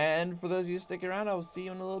 And for those of you sticking around, I will see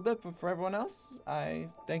you in a little bit. But for everyone else, I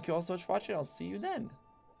thank you all so much for watching. I'll see you then.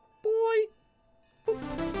 Bye.